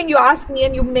anything you ask me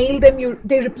and you mail them,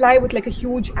 they reply with like a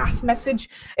huge ass message.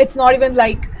 It's not even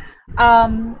like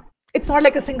it's not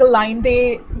like a single line.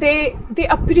 They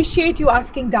appreciate you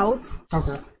asking doubts.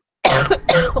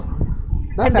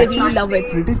 That's and they really love it.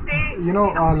 Pretty,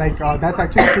 that's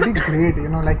actually pretty great.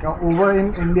 Over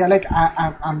in India, like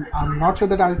I'm not sure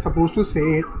that I'm supposed to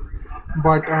say it,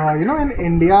 but in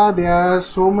India there are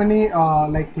so many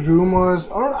like rumors,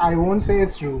 or I won't say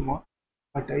it's rumor,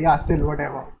 but yeah, still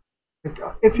whatever.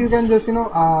 If you can just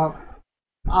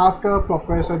ask a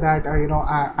professor that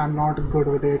I'm not good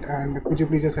with it, and could you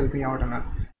please just help me out on it,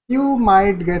 you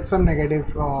might get some negative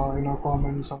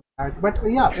comments on that, but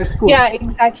yeah, it's cool. Yeah,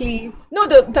 exactly. No,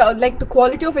 the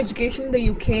quality of education in the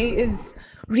UK is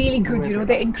really good.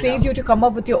 They encourage you to come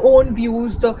up with your own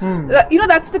views.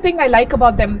 That's the thing I like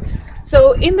about them.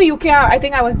 So in the UK, I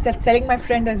think I was telling my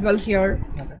friend as well here,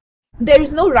 there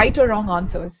is no right or wrong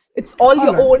answers. It's all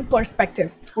your own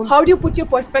perspective. How do you put your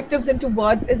perspectives into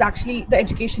words is actually the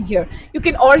education here. You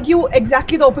can argue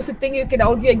exactly the opposite thing. You can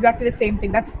argue exactly the same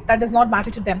thing. That does not matter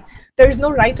to them. There is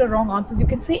no right or wrong answers. You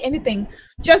can say anything.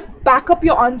 Just back up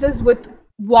your answers with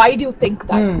why do you think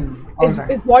that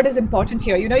is what is important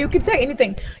here. You can say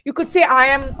anything. You could say, I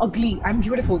am ugly, I'm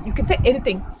beautiful. You can say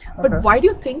anything. But why do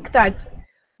you think that?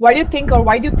 Why do you think, or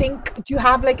why do you think, do you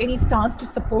have like any stance to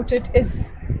support it,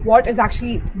 is what is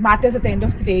actually matters at the end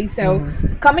of the day. So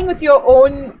coming with your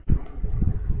own,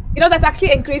 that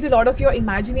actually encourages a lot of your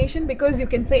imagination, because you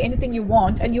can say anything you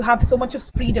want and you have so much of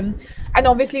freedom, and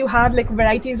obviously you have like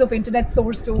varieties of internet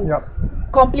source to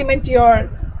complement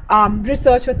your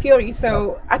research or theory.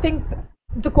 So I think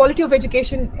the quality of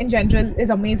education in general is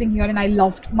amazing here, and I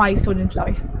loved my student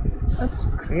life. That's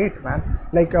great, man.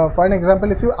 Like for an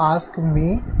example, if you ask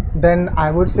me, then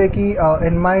I would say ki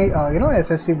in my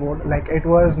SSC board, like it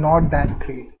was not that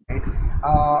great, right?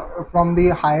 From the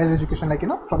higher education, like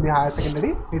from the higher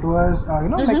secondary, it was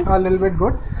like a little bit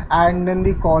good, and in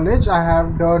the college I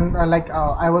have done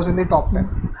I was in the top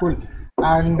 10. Cool.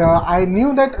 and I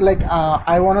knew that like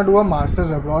I want to do a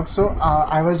master's abroad. So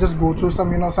I was just go through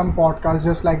some some podcasts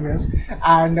just like this,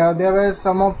 and there were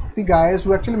some of the guys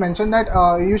who actually mentioned that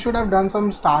you should have done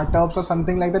some startups or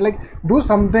something like that, like do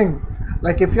something.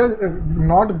 Like if you're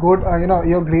not good,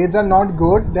 your grades are not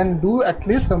good, then do at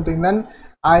least something. Then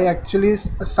I actually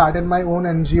started my own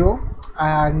NGO,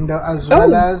 and as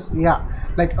well as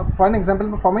like for an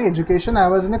example, for my education, I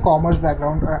was in a commerce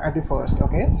background at the first,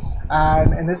 okay,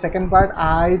 and in the second part,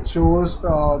 I chose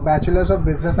Bachelor's of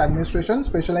Business Administration.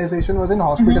 Specialization was in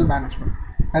hospital management,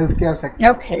 healthcare sector.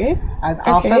 Okay. And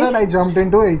after that, I jumped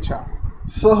into HR.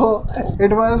 So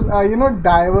it was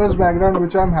diverse background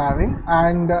which I'm having,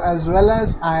 and as well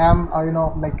as I am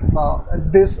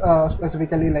this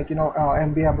specifically like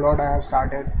MBA abroad I have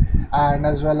started, and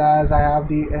as well as I have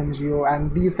the NGO,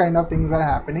 and these kind of things are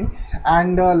happening.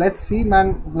 And let's see,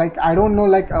 man, like I don't know,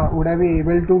 like would I be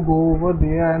able to go over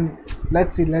there, and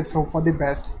let's see, let's hope for the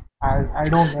best. I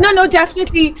don't know. No,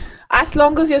 definitely, as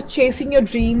long as you're chasing your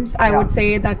dreams, I would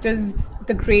say that is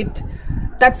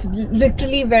that's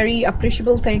literally very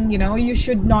appreciable thing. You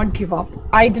should not give up.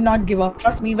 I did not give up.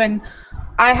 Trust me, when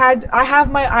I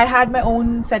had my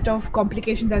own set of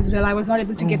complications as well. I was not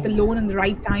able to get the loan in the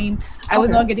right time. I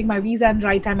was not getting my visa in the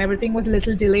right time. Everything was a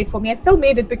little delayed for me. I still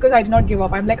made it because I did not give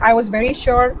up. I was very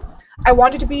sure I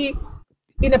wanted to be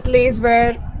in a place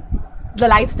where the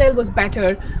lifestyle was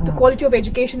better, the quality of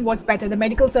education was better, the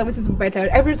medical services were better,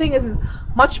 everything is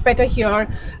much better here.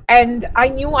 And I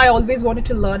knew I always wanted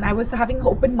to learn. I was having an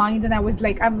open mind, and I was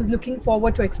looking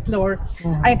forward to explore.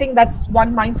 I think that's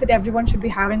one mindset everyone should be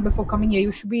having before coming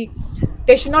here.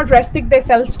 They should not restrict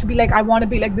themselves to be like, I want to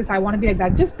be like this, I want to be like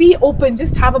that. Just be open,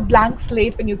 just have a blank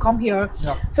slate when you come here.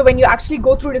 So when you actually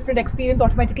go through different experience,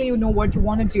 automatically you know what you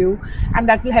want to do, and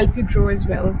that will help you grow as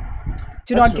well.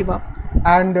 Do not give up.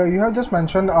 And you have just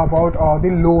mentioned about the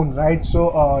loan, right?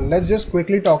 So let's just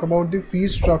quickly talk about the fee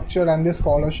structure and the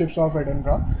scholarships of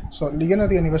Edinburgh. So the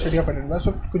University of Edinburgh.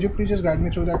 So could you please just guide me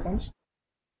through that once?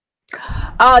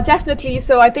 Definitely.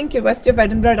 So I think University of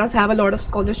Edinburgh does have a lot of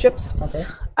scholarships. Okay.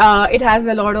 It has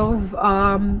a lot of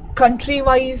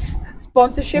country-wise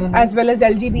sponsorship as well as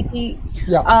LGBT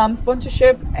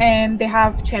sponsorship, and they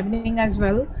have chevening as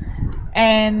well.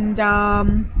 And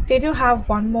they do have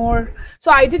one more.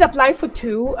 So I did apply for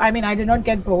two. I mean, I did not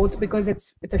get both because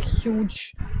it's a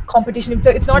huge competition.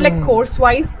 It's not like course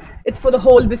wise, it's for the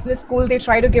whole business school. They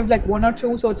try to give like one or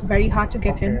two, so it's very hard to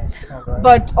get in.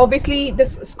 But obviously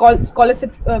this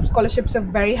scholarships are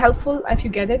very helpful if you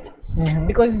get it,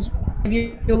 because if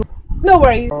you no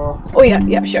worries. Oh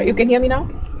yeah, sure, you can hear me now.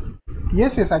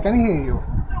 Yes, I can hear you.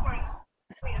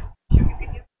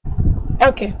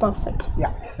 Okay, perfect.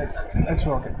 Yeah, that's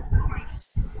working.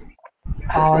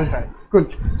 All right, cool.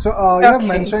 So you have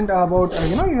mentioned about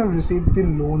you have received the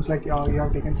loans, like you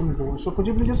have taken some loans. So could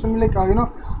you please just tell me, like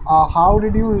how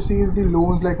did you receive the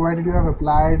loans? Like where did you have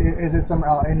applied? Is it some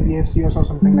NBFC or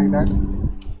something like that?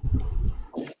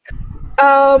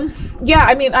 Yeah,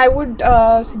 I mean, I would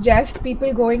suggest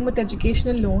people going with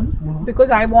educational loan, because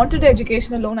I wanted an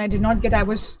educational loan. I did not get. I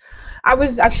was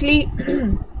actually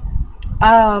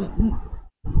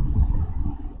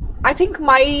I think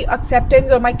my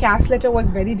acceptance or my CAS letter was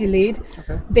very delayed.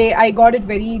 I got it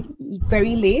very,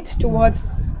 very late,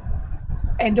 towards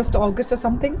end of August or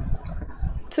something.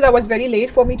 So that was very late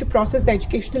for me to process the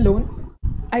educational loan.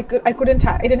 I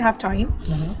didn't have time.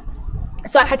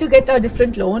 So I had to get a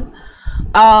different loan.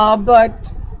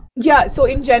 But yeah, so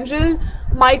in general,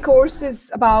 my course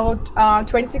is about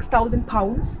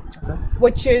 £26,000,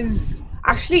 which is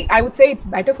actually, I would say it's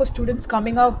better for students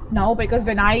coming up now, because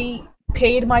when I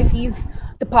paid my fees,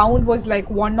 the pound was like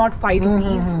 105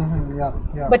 rupees.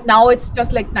 But now it's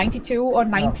just like 92 or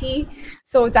 90.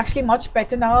 So it's actually much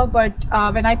better now. But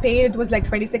when I paid, it was like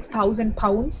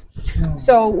 £26,000.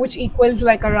 So which equals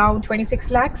like around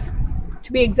 26 lakhs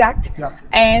to be exact.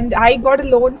 And I got a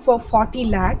loan for 40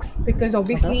 lakhs, because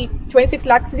obviously 26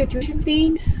 lakhs is your tuition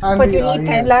fee, but you need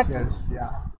 10 lakhs.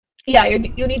 Yeah,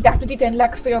 you need definitely 10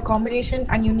 lakhs for your accommodation,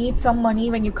 and you need some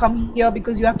money when you come here,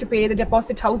 because you have to pay the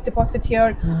deposit, house deposit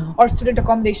here, or student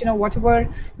accommodation, or whatever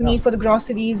you need for the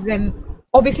groceries. And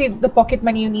obviously the pocket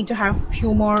money, you need to have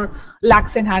few more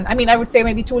lakhs in hand. I mean, I would say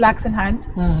maybe 2 lakhs in hand,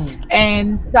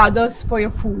 and the others for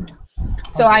your food.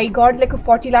 So I got like a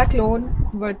 40 lakh loan,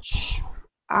 which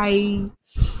I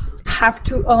have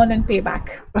to earn and pay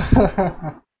back.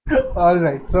 All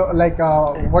right. So, like,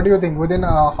 what do you think? Within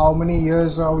how many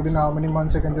years or within how many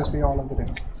months you can just pay all of the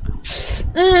things?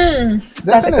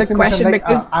 That's a good question. Like,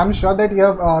 because I'm sure that you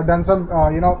have done some,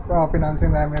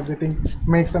 financing and everything,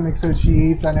 make some Excel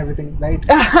sheets and everything, right?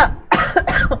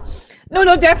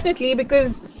 No, definitely,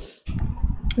 because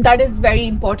that is very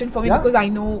important for me, Yeah. because I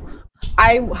know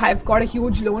I have got a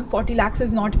huge loan. 40 lakhs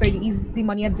is not very easy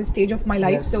money at this stage of my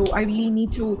life. Yes. So I really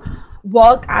need to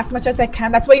work as much as I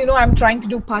can. That's why, I'm trying to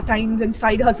do part-times and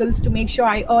side hustles to make sure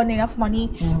I earn enough money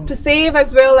to save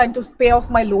as well and to pay off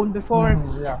my loan before,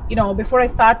 Yeah. before I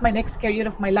start my next career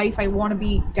of my life. I want to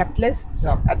be debtless.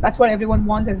 Yeah. That's what everyone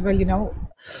wants as well,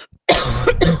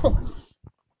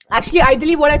 Actually,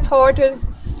 ideally, what I thought is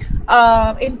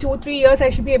in 2-3 years,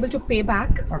 I should be able to pay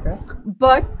back. Okay.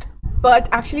 But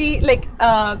actually, like,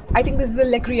 I think this is the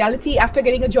like reality after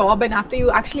getting a job and after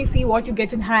you actually see what you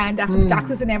get in hand after the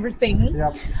taxes and everything,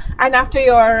 Yep. and after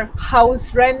your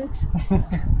house rent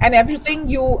and everything,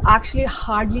 you actually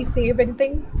hardly save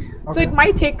anything. So Okay. it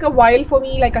might take a while for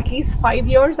me, like at least 5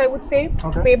 years, I would say, to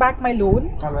Okay. pay back my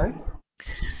loan. All right.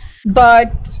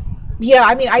 But yeah,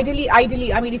 I mean,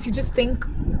 ideally, I mean, if you just think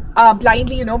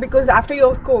blindly, because after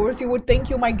your course, you would think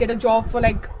you might get a job for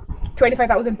like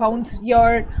 25,000 pounds a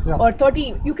year, Yeah. or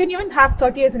 30. You can even have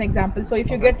 30 as an example. So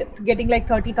if you getting like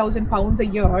 30,000 pounds a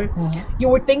year, you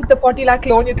would think the 40 lakh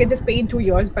loan you can just pay in 2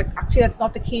 years, but actually that's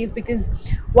not the case, because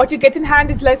what you get in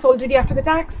hand is less already after the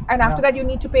tax, and after that you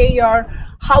need to pay your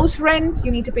house rent,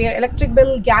 you need to pay your electric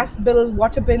bill, gas bill,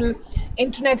 water bill,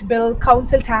 internet bill,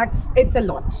 council tax. It's a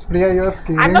lot. Priya, you're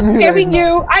scaring I'm not me scaring right now.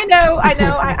 you. I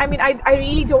know. I mean, I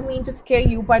really don't mean to scare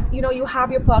you, but you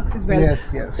have your perks as well.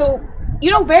 Yes, yes. So,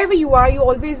 wherever you are, you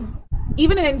always,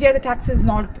 even in India, the tax is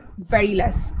not very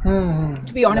less.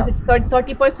 To be honest, it's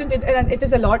 30%, and it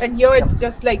is a lot. And here it's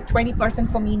just like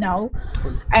 20% for me now.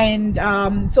 And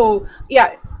so,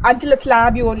 yeah, until a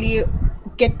slab, you only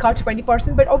get cut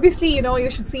 20%. But obviously, you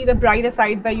should see the brighter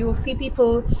side, where you see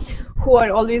people who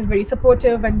are always very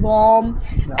supportive and warm,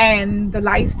 and the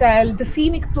lifestyle, the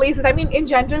scenic places. I mean, in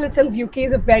general itself, UK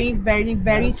is a very, very,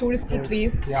 very touristy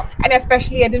place. Yeah. And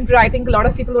especially Edinburgh. I think a lot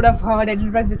of people would have heard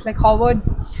Edinburgh is just like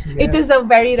Hogwarts. It is a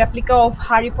very replica of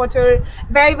Harry Potter.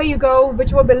 Wherever you go,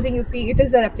 whichever building you see, it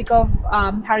is a replica of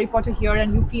Harry Potter here,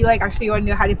 and you feel like actually you're in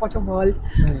the Harry Potter world.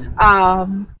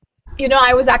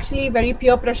 I was actually very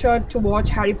peer pressured to watch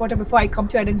Harry Potter before I come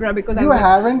to Edinburgh, because You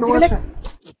haven't watched.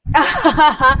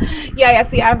 yeah,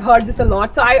 see, I've heard this a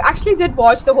lot. So I actually did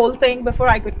watch the whole thing before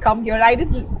I could come here. I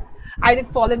did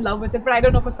fall in love with it, but I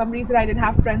don't know, for some reason I didn't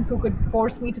have friends who could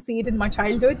force me to see it in my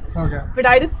childhood. Okay. But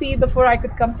I did see it before I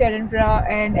could come to Edinburgh,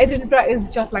 and Edinburgh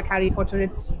is just like Harry Potter.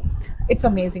 It's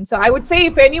amazing. So I would say,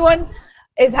 if anyone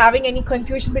is having any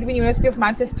confusion between University of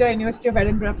Manchester and University of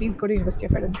Edinburgh, please go to University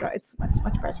of Edinburgh. It's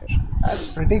much better. That's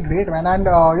pretty great, man. And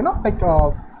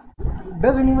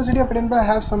does University of Edinburgh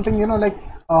have something, like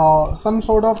some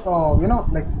sort of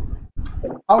like,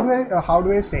 how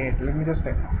do I say it? Let me just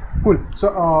say. Cool.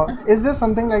 So is there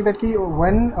something like that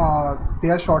when they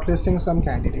are shortlisting some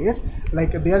candidates,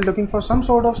 like they are looking for some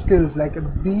sort of skills, like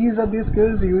these are the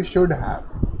skills you should have?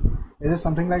 Is there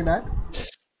something like that?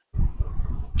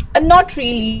 Not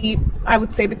really, I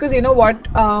would say, because you know what,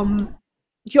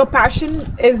 your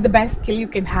passion is the best skill you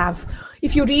can have.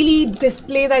 If you really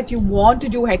display that you want to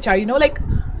do HR, like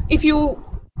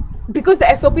because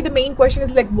the SOP, the main question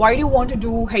is like, why do you want to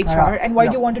do HR and why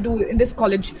do you want to do in this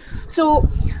college? So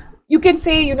you can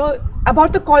say,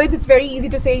 about the college, it's very easy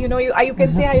to say, you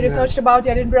can say I researched about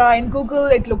Edinburgh in Google.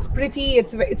 It looks pretty.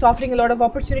 It's offering a lot of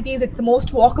opportunities. It's the most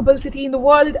walkable city in the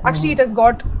world. Actually, it has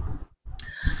got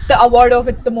the award of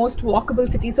it's the most walkable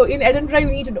city. So in Edinburgh,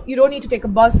 you don't need to take a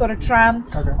bus or a tram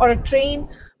or a train.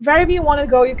 Wherever you want to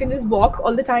go, you can just walk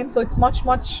all the time. So it's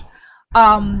much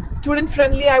student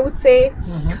friendly, I would say.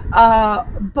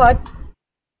 But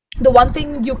the one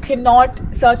thing you cannot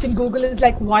search in Google is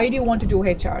like, why do you want to do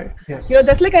HR? Yes.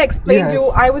 Just like I explained to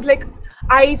you, I was like,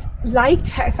 I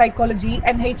liked psychology,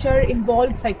 and HR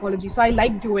involved psychology, so I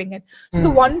like doing it. So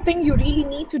the one thing you really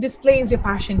need to display is your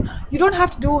passion. You don't have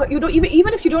to do,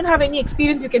 even if you don't have any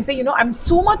experience, you can say, I'm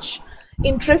so much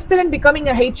interested in becoming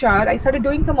a HR. I started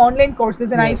doing some online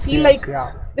courses, and I feel like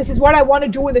this is what I want to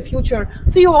do in the future.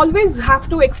 So you always have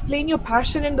to explain your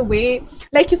passion in the way,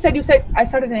 like you said, I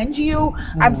started an NGO,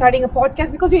 I'm starting a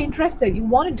podcast, because you're interested, you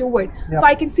want to do it. So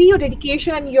I can see your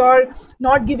dedication and your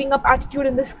not giving up attitude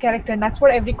in this character, and that's what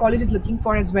every college is looking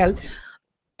for as well.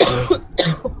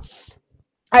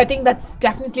 I think that's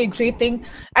definitely a great thing.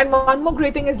 And one more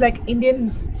great thing is, like,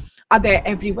 Indians are there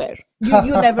everywhere.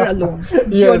 You're never alone.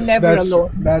 You're never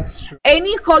alone. That's true.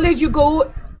 Any college you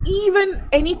go, even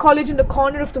any college in the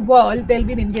corner of the world, there'll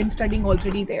be an Indian studying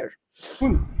already there.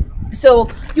 So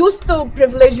use the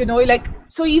privilege, like,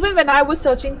 so even when I was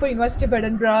searching for University of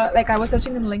Edinburgh, like I was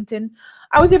searching in LinkedIn,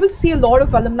 I was able to see a lot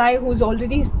of alumni who's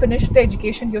already finished the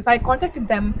education here. So I contacted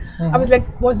them. I was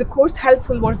like, was the course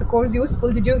helpful? Was the course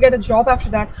useful? Did you get a job after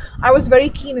that? I was very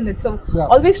keen in it. So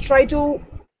always try to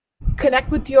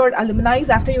connect with your alumni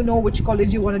after you know which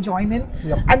college you want to join in,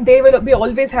 and they will be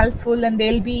always helpful, and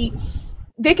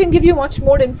they can give you much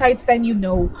more insights than you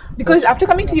know. Because after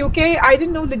coming to UK, I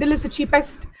didn't know Lidl is the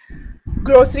cheapest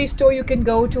grocery store you can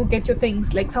go to get your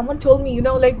things. Like someone told me,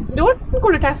 like, don't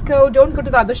go to Tesco, don't go to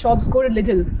the other shops, go to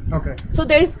Lidl. Okay. So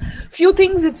there's few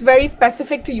things it's very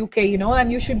specific to UK,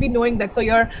 and you should be knowing that. So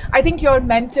I think your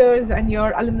mentors and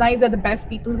your alumni are the best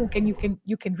people who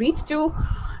you can reach to,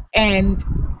 and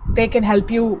they can help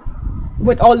you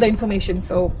with all the information.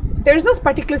 So there's no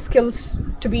particular skills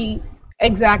to be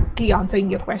exactly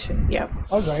answering your question. Yeah.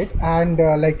 All right. And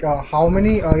how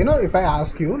many, if I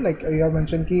ask you, like you have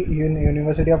mentioned in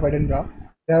University of Edinburgh,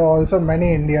 there are also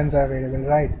many Indians available,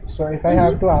 right? So if I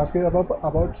have to ask you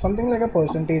about something like a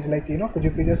percentage, like, could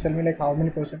you please just tell me like how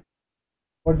many percent,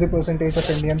 what's the percentage of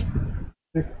Indians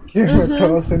you came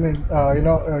across in,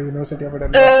 University of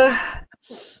Edinburgh?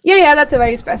 Yeah, that's a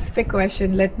very specific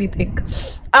question. Let me think.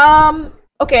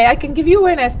 Okay, I can give you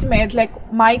an estimate.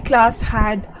 Like my class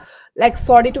had like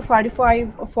 40 to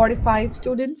 45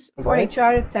 students for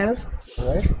HR itself.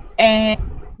 Right. And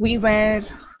we were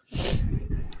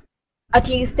at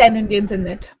least 10 Indians in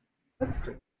it. That's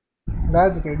great.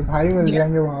 That's great. Bhai mil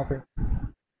jayenge wahan pe.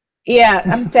 Yeah,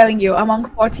 I'm telling you, among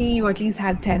 40, you at least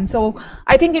had 10. So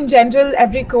I think in general,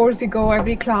 every course you go,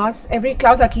 every class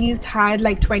at least had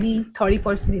like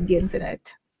 20-30% Indians in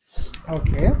it.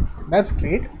 Okay, that's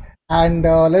great. And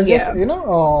let's just,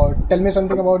 tell me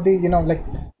something about the, like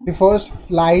the first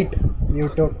flight you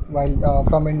took while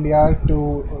from India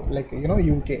to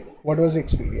UK. What was the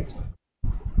experience?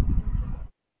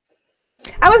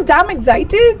 I was damn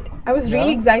excited. I was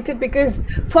really excited because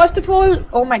first of all,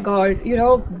 oh my God,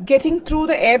 getting through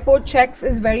the airport checks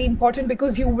is very important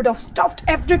because you would have stuffed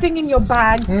everything in your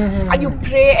bags and you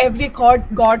pray every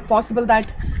God possible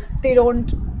that they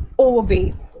don't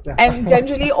overweigh. And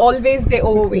generally always they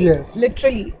overweight. Yes.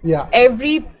 Literally. Yeah.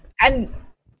 And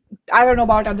I don't know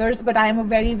about others, but I am a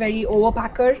very, very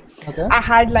overpacker. Okay. I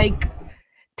had like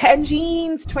 10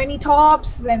 jeans, 20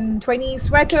 tops and 20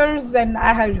 sweaters, and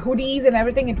I had hoodies and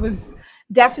everything. It was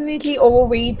definitely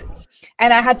overweight,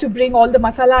 and I had to bring all the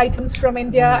masala items from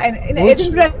India. And in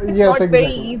Edinburgh, it's not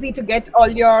very easy to get all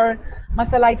your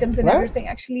masala items and everything.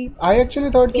 Actually, I actually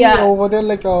thought over there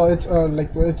it's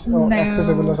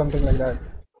accessible or something like that.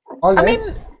 All right. I mean,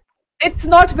 it's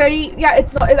not very,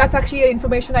 it's not, that's actually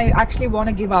information I actually want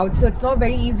to give out. So it's not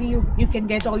very easy. You can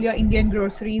get all your Indian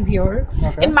groceries here.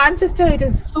 Okay. In Manchester, it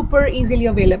is super easily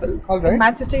available. All right. In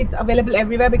Manchester, it's available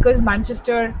everywhere because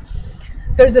Manchester,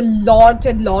 there's a lot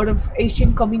of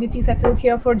Asian community settled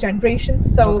here for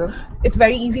generations. So it's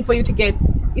very easy for you to get,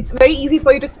 it's very easy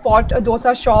for you to spot a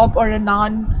dosa shop or a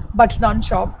butter naan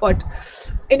shop. But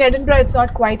in Edinburgh, it's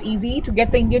not quite easy to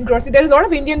get the Indian grocery. There's a lot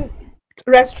of Indian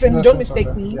restaurants, don't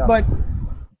mistake me, but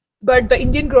the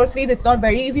Indian groceries, it's not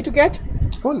very easy to get.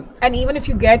 Cool. And even if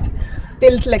you get,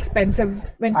 they're a little expensive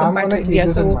when compared to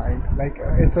India. So like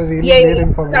it's a really great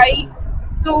information.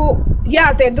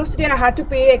 At the end of the day, I had to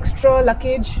pay extra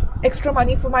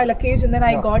money for my luggage, and then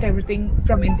I got everything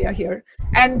from India here.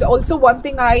 And also one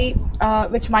thing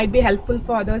which might be helpful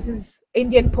for others is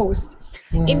Indian Post.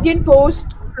 Indian Post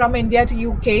from India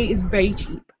to UK is very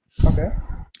cheap. Okay.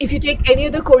 If you take any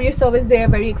other courier service, they are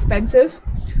very expensive,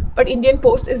 but Indian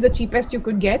Post is the cheapest you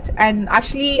could get. And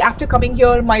actually, after coming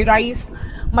here, my rice,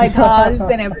 my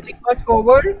dals and everything got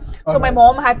over. So my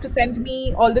mom had to send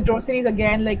me all the groceries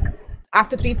again, like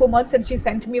after 3-4 months, and she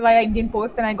sent me via Indian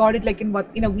Post, and I got it like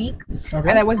in a week, and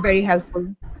that was very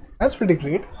helpful. That's pretty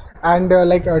great. And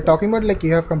talking about like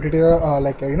you have completed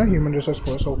a human resource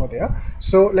course over there.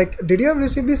 So like, did you have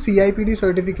received the CIPD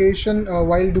certification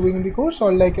while doing the course,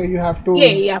 or like you have to?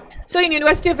 Yeah. So in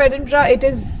University of Edinburgh, it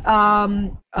is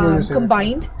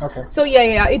combined. Okay. So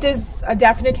it is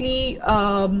definitely.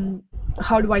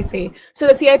 How do I say? So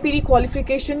the CIPD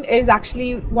qualification is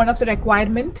actually one of the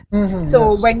requirement.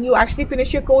 So when you actually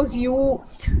finish your course,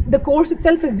 the course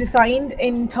itself is designed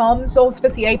in terms of the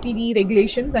CIPD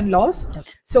regulations and laws.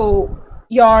 So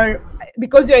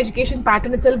because your education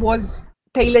pattern itself was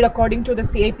tailored according to the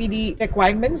CIPD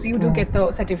requirements, you do get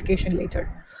the certification later.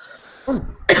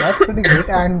 That's pretty great.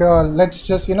 And let's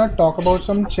just talk about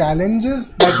some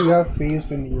challenges that you have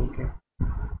faced in the UK.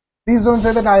 Please don't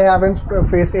say that I haven't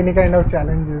faced any kind of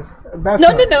challenges. That's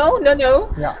no.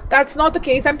 Yeah. That's not the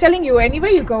case. I'm telling you, anywhere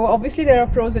you go, obviously there are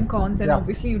pros and cons, and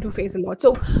obviously you do face a lot.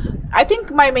 So I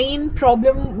think my main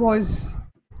problem was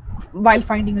while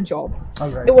finding a job. All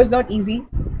right. It was not easy.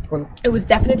 Cool. It was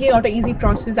definitely not an easy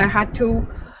process. I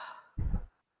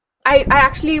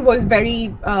actually was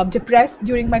very depressed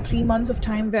during my 3 months of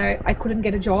time where I couldn't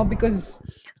get a job, because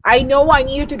I know I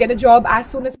needed to get a job as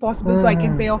soon as possible so I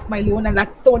can pay off my loan, and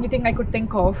that's the only thing I could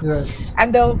think of. Yes.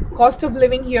 And the cost of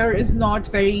living here is not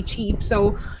very cheap,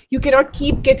 so you cannot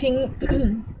keep getting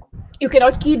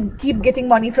keep getting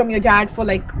money from your dad for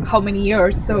like how many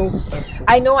years. So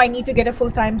I know I need to get a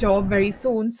full-time job very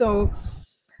soon. So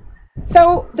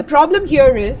the problem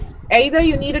here is either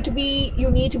you need to be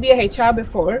a HR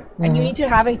before, and you need to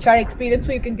have HR experience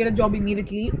so you can get a job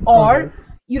immediately, or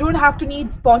you don't have to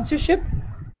need sponsorship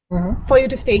for you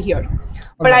to stay here.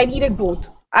 But I needed both.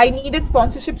 I needed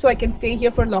sponsorship so I can stay here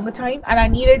for a longer time, and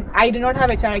I did not have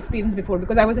HR experience before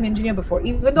because I was an engineer before.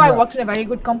 Even though I worked in a very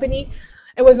good company,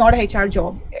 it was not a HR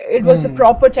job. It was a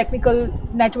proper technical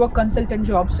network consultant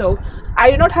job. So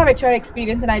I did not have HR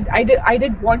experience, and I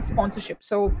did want sponsorship.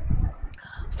 So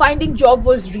finding job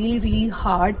was really, really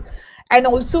hard. And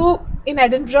also in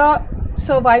Edinburgh,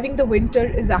 surviving the winter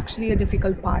is actually a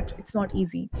difficult part. It's not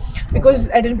easy because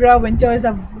Edinburgh winters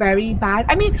are very bad.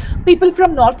 I mean, people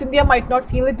from North India might not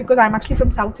feel it because I'm actually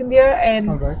from South India, and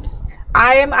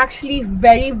I am actually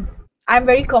I'm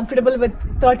very comfortable with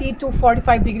 30 to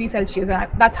 45 degrees Celsius.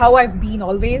 That's how I've been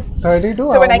always.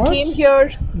 32? So when I came here,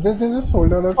 just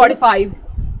hold on a second. 45.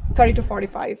 30 to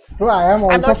 45. Bro, I am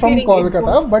also from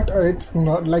Kolkata, but it's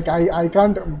not like I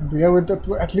can't bear with it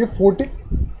at least 40.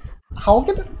 How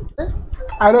can it?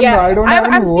 I don't know. I don't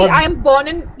have any words. I'm born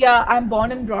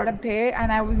and brought up there,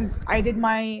 and I did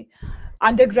my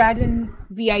undergrad in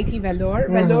VIT Vellore.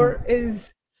 Vellore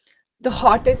is the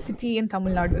hottest city in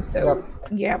Tamil Nadu. So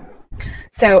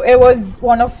so it was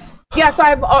one of So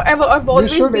I've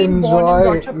always been born and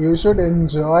brought up. You should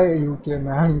enjoy UK,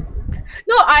 man.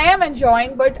 No, I am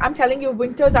enjoying, but I'm telling you,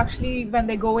 winters actually, when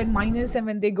they go in minus and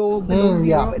when they go below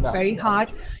zero, it's very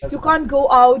hard. You can't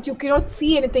go out, you cannot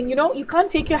see anything, you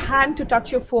can't take your hand to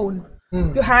touch your phone.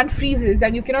 Your hand freezes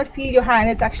and you cannot feel your hand.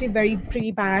 It's actually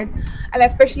pretty bad. And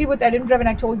especially with Edinburgh, when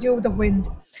I told you the wind,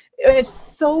 when it's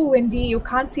so windy, you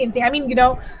can't see anything. I mean,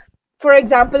 for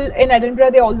example, in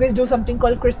Edinburgh, they always do something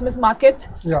called Christmas market.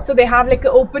 So they have like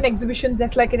an open exhibition,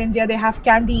 just like in India. They have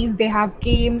candies, they have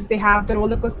games, they have the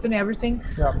roller coaster and everything.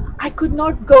 I could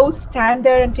not go stand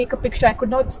there and take a picture. I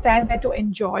could not stand there to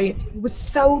enjoy it. It was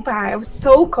so bad. It was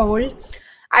so cold.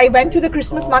 I went to the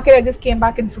Christmas market. I just came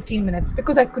back in 15 minutes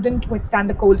because I couldn't withstand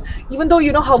the cold. Even though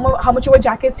you know how much of a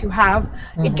jackets you have,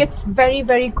 it gets very,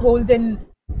 very cold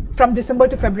from December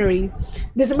to February.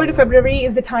 December to February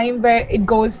is the time where it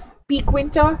goes peak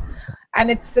winter, and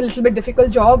it's a little bit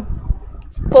difficult job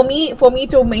for me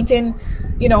to maintain,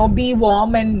 be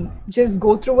warm and just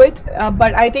go through it.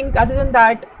 But I think other than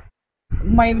that,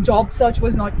 my job search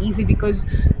was not easy because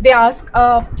they ask,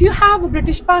 do you have a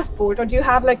British passport or do you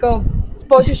have like a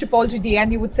sponsorship already?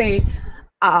 And you would say,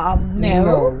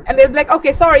 no. And they'll be like,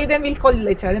 okay, sorry, then we'll call you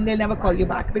later. And they'll never call you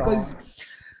back because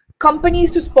companies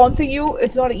to sponsor you,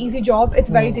 it's not an easy job. It's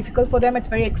very difficult for them. It's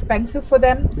very expensive for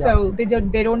them. So they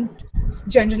don't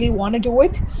generally want to do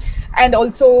it. And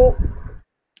also,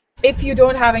 if you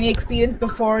don't have any experience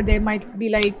before, they might be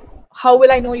like, how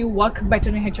will I know you work better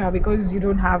in HR because you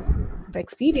don't have the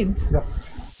experience?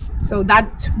 So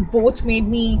that both made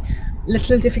me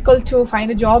little difficult to find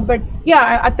a job, but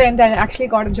at the end I actually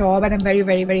got a job and I'm very,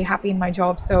 very, very happy in my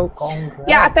job. So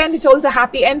congrats. At the end it's also a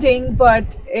happy ending,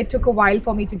 but it took a while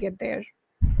for me to get there.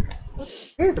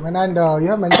 Great, man. And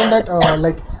you have mentioned that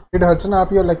like did Hudson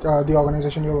RP or like the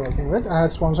organization you're working with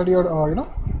has sponsored your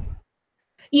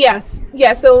Yes,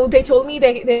 so they told me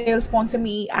they'll sponsor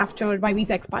me after my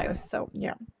visa expires. So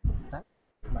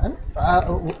man,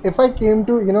 if I came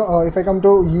to if I come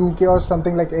to UK or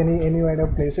something like any other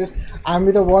places, I'm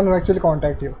the one who actually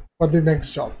contact you for the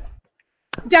next job.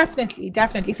 Definitely.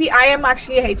 See, I am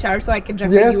actually a HR, so I can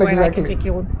refer you and I can take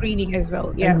your screening as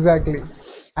well. Exactly.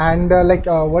 And like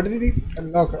what is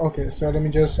the okay, so let me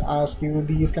just ask you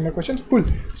these kind of questions. Cool.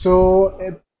 So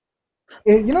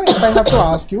if I have to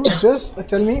ask you, just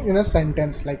tell me in a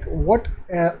sentence, like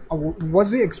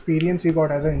what's the experience you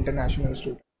got as an international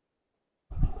student?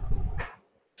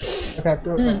 If I have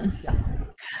to,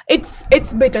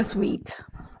 It's bittersweet.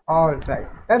 All right.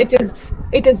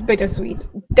 It is bittersweet,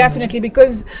 definitely,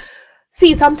 because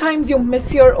See, sometimes you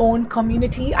miss your own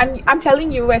community. And I'm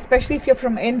telling you, especially if you're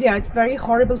from India, it's very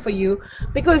horrible for you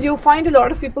because you find a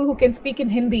lot of people who can speak in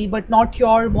Hindi, but not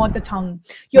your mother tongue.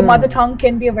 Your mother tongue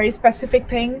can be a very specific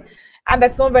thing, and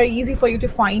that's not very easy for you to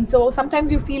find. So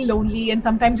sometimes you feel lonely, and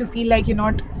sometimes you feel like you're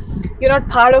not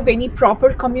part of any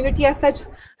proper community as such.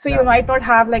 So you Yeah. might not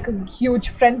have like a huge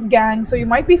friends gang. So you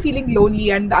might be feeling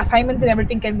lonely, and the assignments and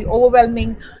everything can be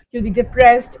overwhelming. You'll be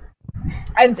depressed,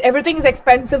 and everything is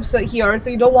expensive here, so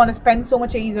you don't want to spend so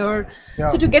much either. Yeah.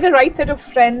 So to get a right set of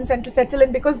friends and to settle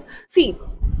in, because see,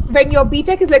 when your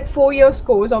BTech is like 4 years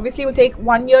course, obviously it will take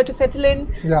 1 year to settle in.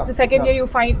 Yeah. The second Yeah. year you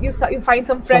find some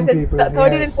Some friends, and people, the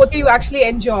third year and fourth yes. year you actually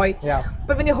enjoy. Yeah.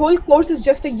 But when your whole course is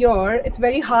just a year, it's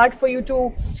very hard for you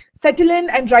to settle in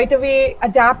and right away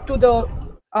adapt to the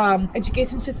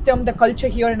education system, the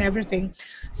culture here, and everything.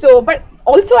 So, but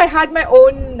also I had my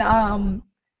own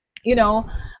you know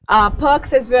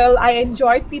perks as well. I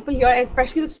enjoyed people here,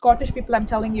 especially the Scottish people. I'm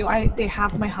telling you, they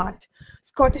have my heart.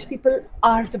 Scottish people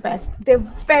are the best. They're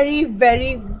very,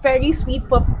 very, very sweet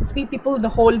people in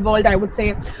the whole world, I would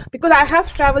say, because I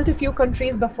have traveled to a few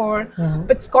countries before,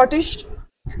 but Scottish,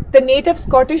 the native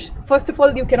Scottish, first of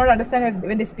all, you cannot understand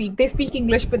when they speak. They speak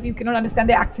English, but you cannot understand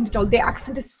their accent at all. Their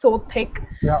accent is so thick.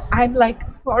 Yeah. I'm like,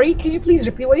 sorry, can you please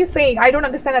repeat what you're saying? I don't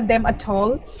understand them at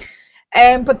all.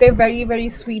 But they're very, very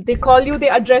sweet. They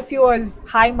address you as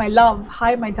hi my love,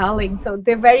 hi my darling. So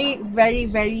they're very, very,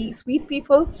 very sweet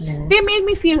people. They made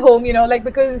me feel home, like,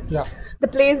 because Yeah. the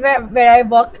place where I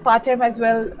worked part-time as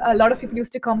well, a lot of people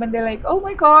used to come and they're like, oh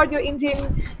my god, you're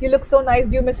Indian, you look so nice,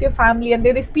 do you miss your family? And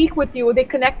they speak with you, they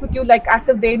connect with you like as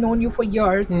if they've known you for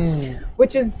years,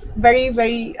 which is very,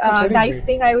 very That's very nice great.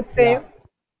 thing, I would say. Yeah.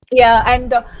 Yeah,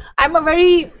 and I'm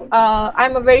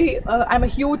a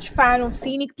huge fan of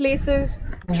scenic places,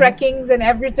 trekkings and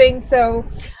everything. So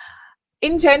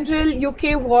in general,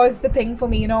 UK was the thing for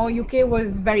me. UK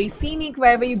was very scenic.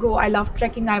 Wherever you go, I love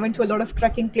trekking. I went to a lot of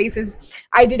trekking places.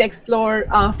 I did explore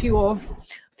a few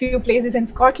places in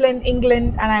Scotland,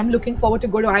 England, and I'm looking forward to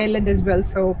go to Ireland as well.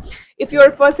 So if you're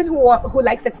a person who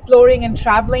likes exploring and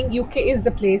traveling, UK is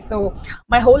the place. So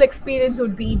my whole experience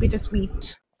would be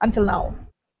bittersweet until now.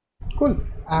 Cool.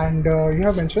 And you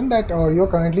have mentioned that you're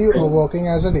currently working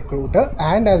as a recruiter,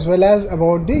 and as well as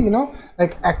about the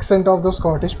like accent of the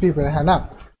Scottish people, Hannah.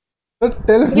 So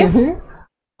tell Yes. me,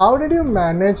 how did you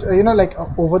manage? Like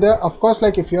over there, of course,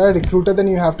 like if you're a recruiter, then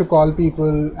you have to call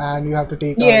people and you have to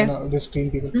take Yes. the screen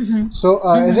people. So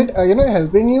is it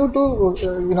helping you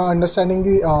to understanding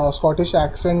the Scottish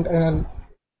accent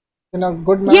in a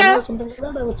good manner, Yeah. or something like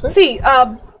that, I would say. See,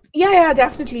 yeah,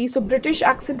 definitely. So British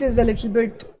accent is a little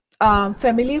bit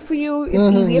familiar for you.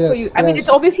 It's easier for Yes, you. I mean, it's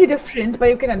yes. obviously different, but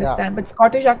you can understand. But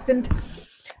Scottish accent,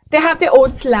 they have their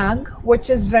own slang,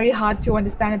 which is very hard to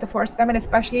understand at the first time, and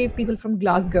especially people from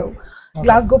Glasgow.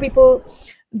 Glasgow people,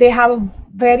 they have a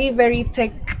very, very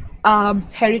thick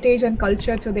heritage and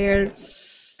culture to their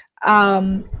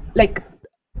like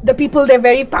the people. They're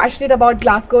very passionate about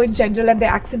Glasgow in general, and their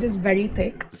accent is very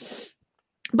thick.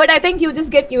 But I think you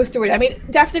just get used to it. I mean,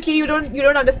 definitely you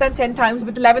don't understand 10 times,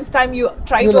 but 11th time you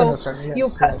try You'll to understand, yes, you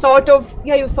yes.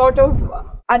 sort of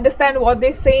understand what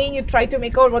they're saying. You try to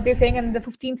make out what they're saying, and the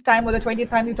 15th time or the 20th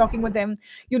time you're talking with them,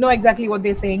 you know exactly what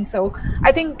they're saying. So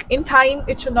I think in time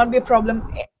it should not be a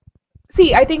problem.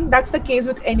 See, I think that's the case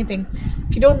with anything.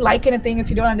 If you don't like anything, if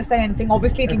you don't understand anything,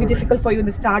 obviously it will be difficult for you in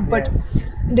the start. But Yes.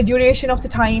 in the duration of the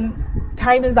time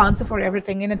is the answer for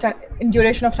everything. In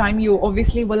duration of time, you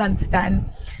obviously will understand,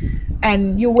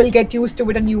 and you will get used to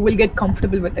it, and you will get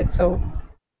comfortable with it. So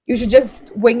you should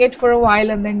just wing it for a while,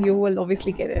 and then you will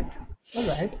obviously get it. All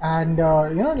right. And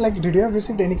like, did you have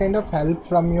received any kind of help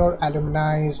from your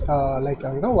alumni, like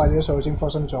while you're searching for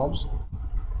some jobs?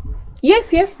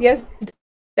 Yes,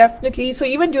 definitely. So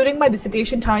even during my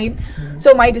dissertation time,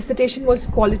 so my dissertation was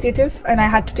qualitative and I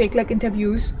had to take like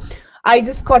interviews. I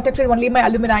just contacted only my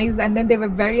alumni, and then they were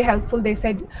very helpful. They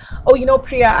said, oh,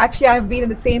 Priya, actually I've been in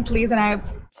the same place and I've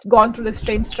gone through the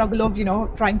strange struggle of,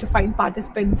 trying to find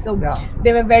participants. So Yeah.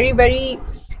 they were very, very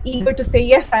eager to say,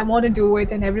 yes, I want to do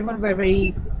it. And everyone were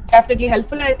very definitely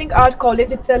helpful. And I think our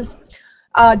college itself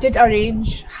did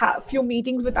arrange a few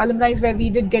meetings with alumni where we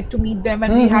did get to meet them,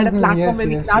 and we had a platform Yes, where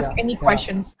we yes, could ask yeah, any yeah.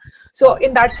 questions. So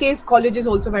in that case, college is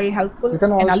also very helpful. You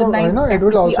can and also, alumni it will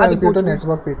definitely also are the help you to go-tos.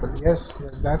 network people. Yes,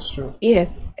 that's true.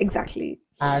 Yes, exactly.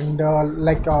 And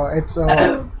like, it's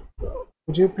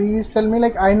could you please tell me,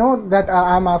 like, I know that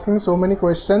I'm asking so many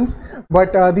questions,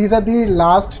 but these are the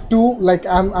last two. Like,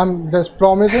 I'm just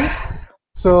promising.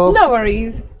 So No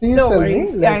worries. please No tell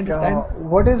worries. me, Yeah, I like, understand.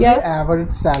 what is Yeah. the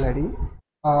average salary?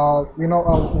 A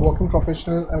working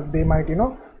professional, they might,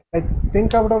 like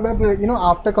think about that, like,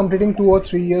 after completing 2 or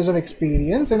 3 years of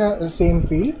experience in a same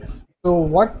field, so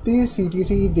what the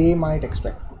CTC they might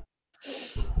expect?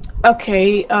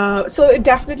 Okay, so it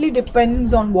definitely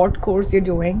depends on what course you're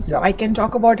doing. So I can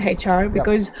talk about HR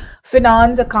because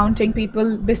finance, accounting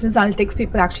people, business analytics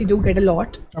people actually do get a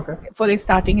lot for their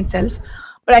starting itself.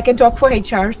 But I can talk for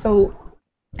HR. So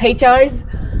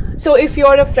HRs, so if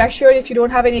you're a fresher, if you don't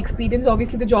have any experience,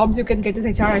 obviously the jobs you can get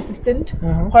is HR assistant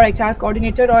or HR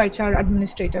coordinator or HR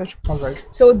administrator. All right.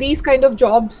 So these kind of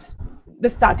jobs, the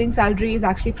starting salary is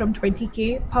actually from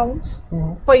 20k pounds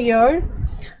per year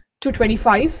to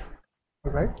 25.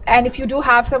 Right. And if you do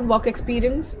have some work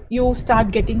experience, you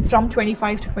start getting from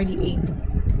 25 to 28.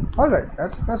 All right,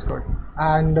 that's good.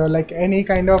 And like any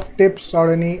kind of tips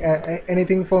or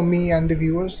anything for me and the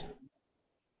viewers?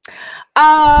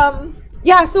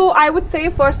 Yeah, so I would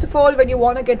say, first of all, when you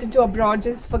want to get into abroad,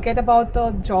 just forget about the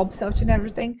job search and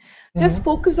everything. Just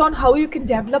focus on how you can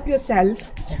develop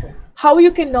yourself, how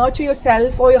you can nurture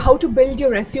yourself, or how to build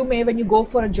your resume when you go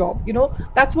for a job.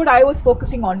 That's what I was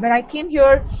focusing on. When I came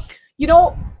here,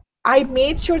 I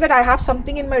made sure that I have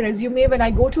something in my resume. When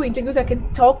I go to interviews, I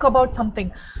can talk about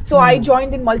something. So I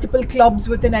joined in multiple clubs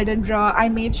within Edinburgh. I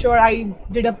made sure I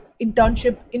did an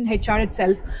internship in HR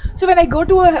itself. So when I go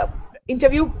to a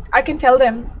interview, I can tell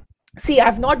them, see,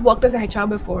 I've not worked as a HR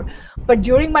before, but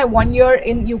during my 1 year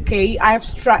in UK, I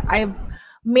have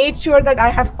made sure that I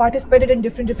have participated in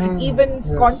different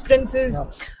events, conferences,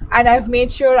 and I've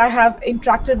made sure I have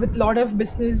interacted with a lot of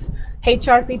business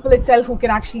HR people itself who can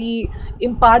actually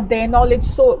impart their knowledge.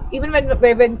 So even when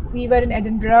we were in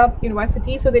Edinburgh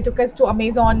University, so they took us to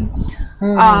Amazon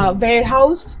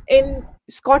warehouse in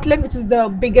Scotland, which is the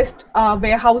biggest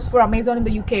warehouse for Amazon in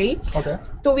the UK. Okay.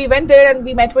 So we went there and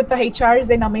we met with the HRs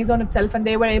in Amazon itself, and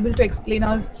they were able to explain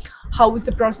us how is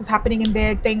the process happening in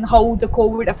their thing, how the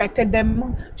COVID affected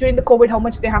them during the COVID, how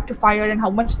much they have to fire and how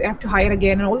much they have to hire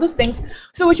again, and all those things.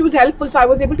 So which was helpful. So I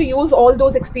was able to use all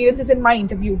those experiences in my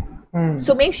interview.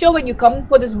 So make sure when you come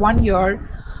for this 1 year,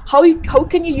 how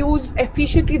can you use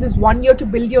efficiently this 1 year to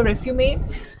build your resume,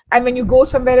 and when you go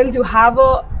somewhere else, you have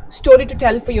a story to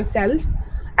tell for yourself.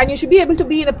 And you should be able to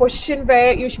be in a position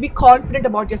where you should be confident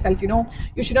about yourself.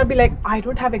 You should not be like, I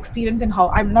don't have experience and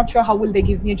I'm not sure how will they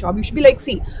give me a job. You should be like,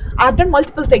 see, I've done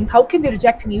multiple things. How can they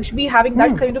reject me? You should be having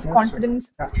that kind of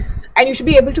confidence, and you should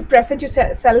be able to present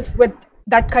yourself with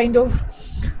that kind of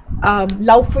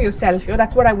love for yourself.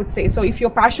 That's what I would say. So if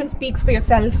your passion speaks for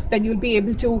yourself, then you'll be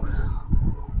able to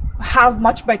have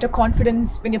much better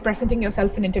confidence when you're presenting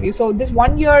yourself in interview. So this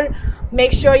 1 year,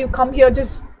 make sure you come here,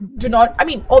 just do not,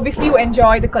 obviously you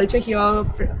enjoy the culture here,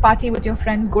 party with your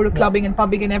friends, go to clubbing and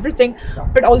pubbing and everything,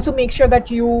 but also make sure that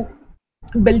you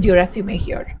build your resume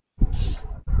here.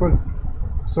 Cool.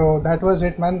 So that was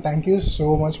it, man. Thank you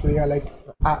so much, Priya.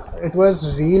 It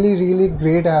was really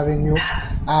great having you.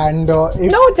 And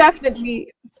no,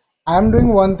 definitely. I'm doing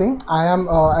one thing. I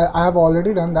have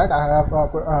already done that. I have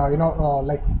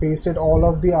like pasted all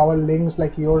of our links,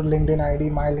 like your LinkedIn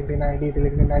ID, my LinkedIn ID, the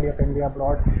LinkedIn ID of MBA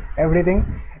Abroad,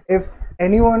 everything. If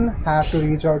anyone have to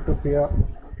reach out to Priya,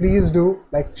 please do.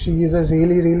 Like, she is a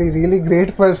really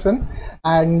great person.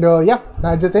 And yeah,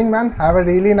 that's the thing, man. Have a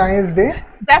really nice day.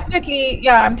 Definitely,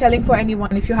 yeah, I'm telling for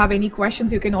anyone, if you have any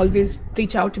questions, you can always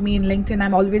reach out to me in LinkedIn.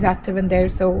 I'm always active in there.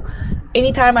 So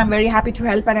anytime, I'm very happy to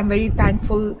help, and I'm very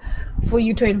thankful for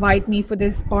you to invite me for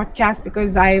this podcast,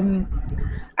 because I'm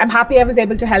happy I was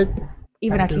able to help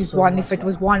even at least one. If it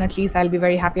was one, at least I'll be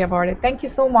very happy about it. Thank you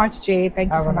so much, Jay.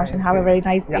 Thank you so much, and have a very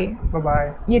nice day.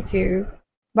 Bye-bye. You too.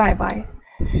 Bye-bye.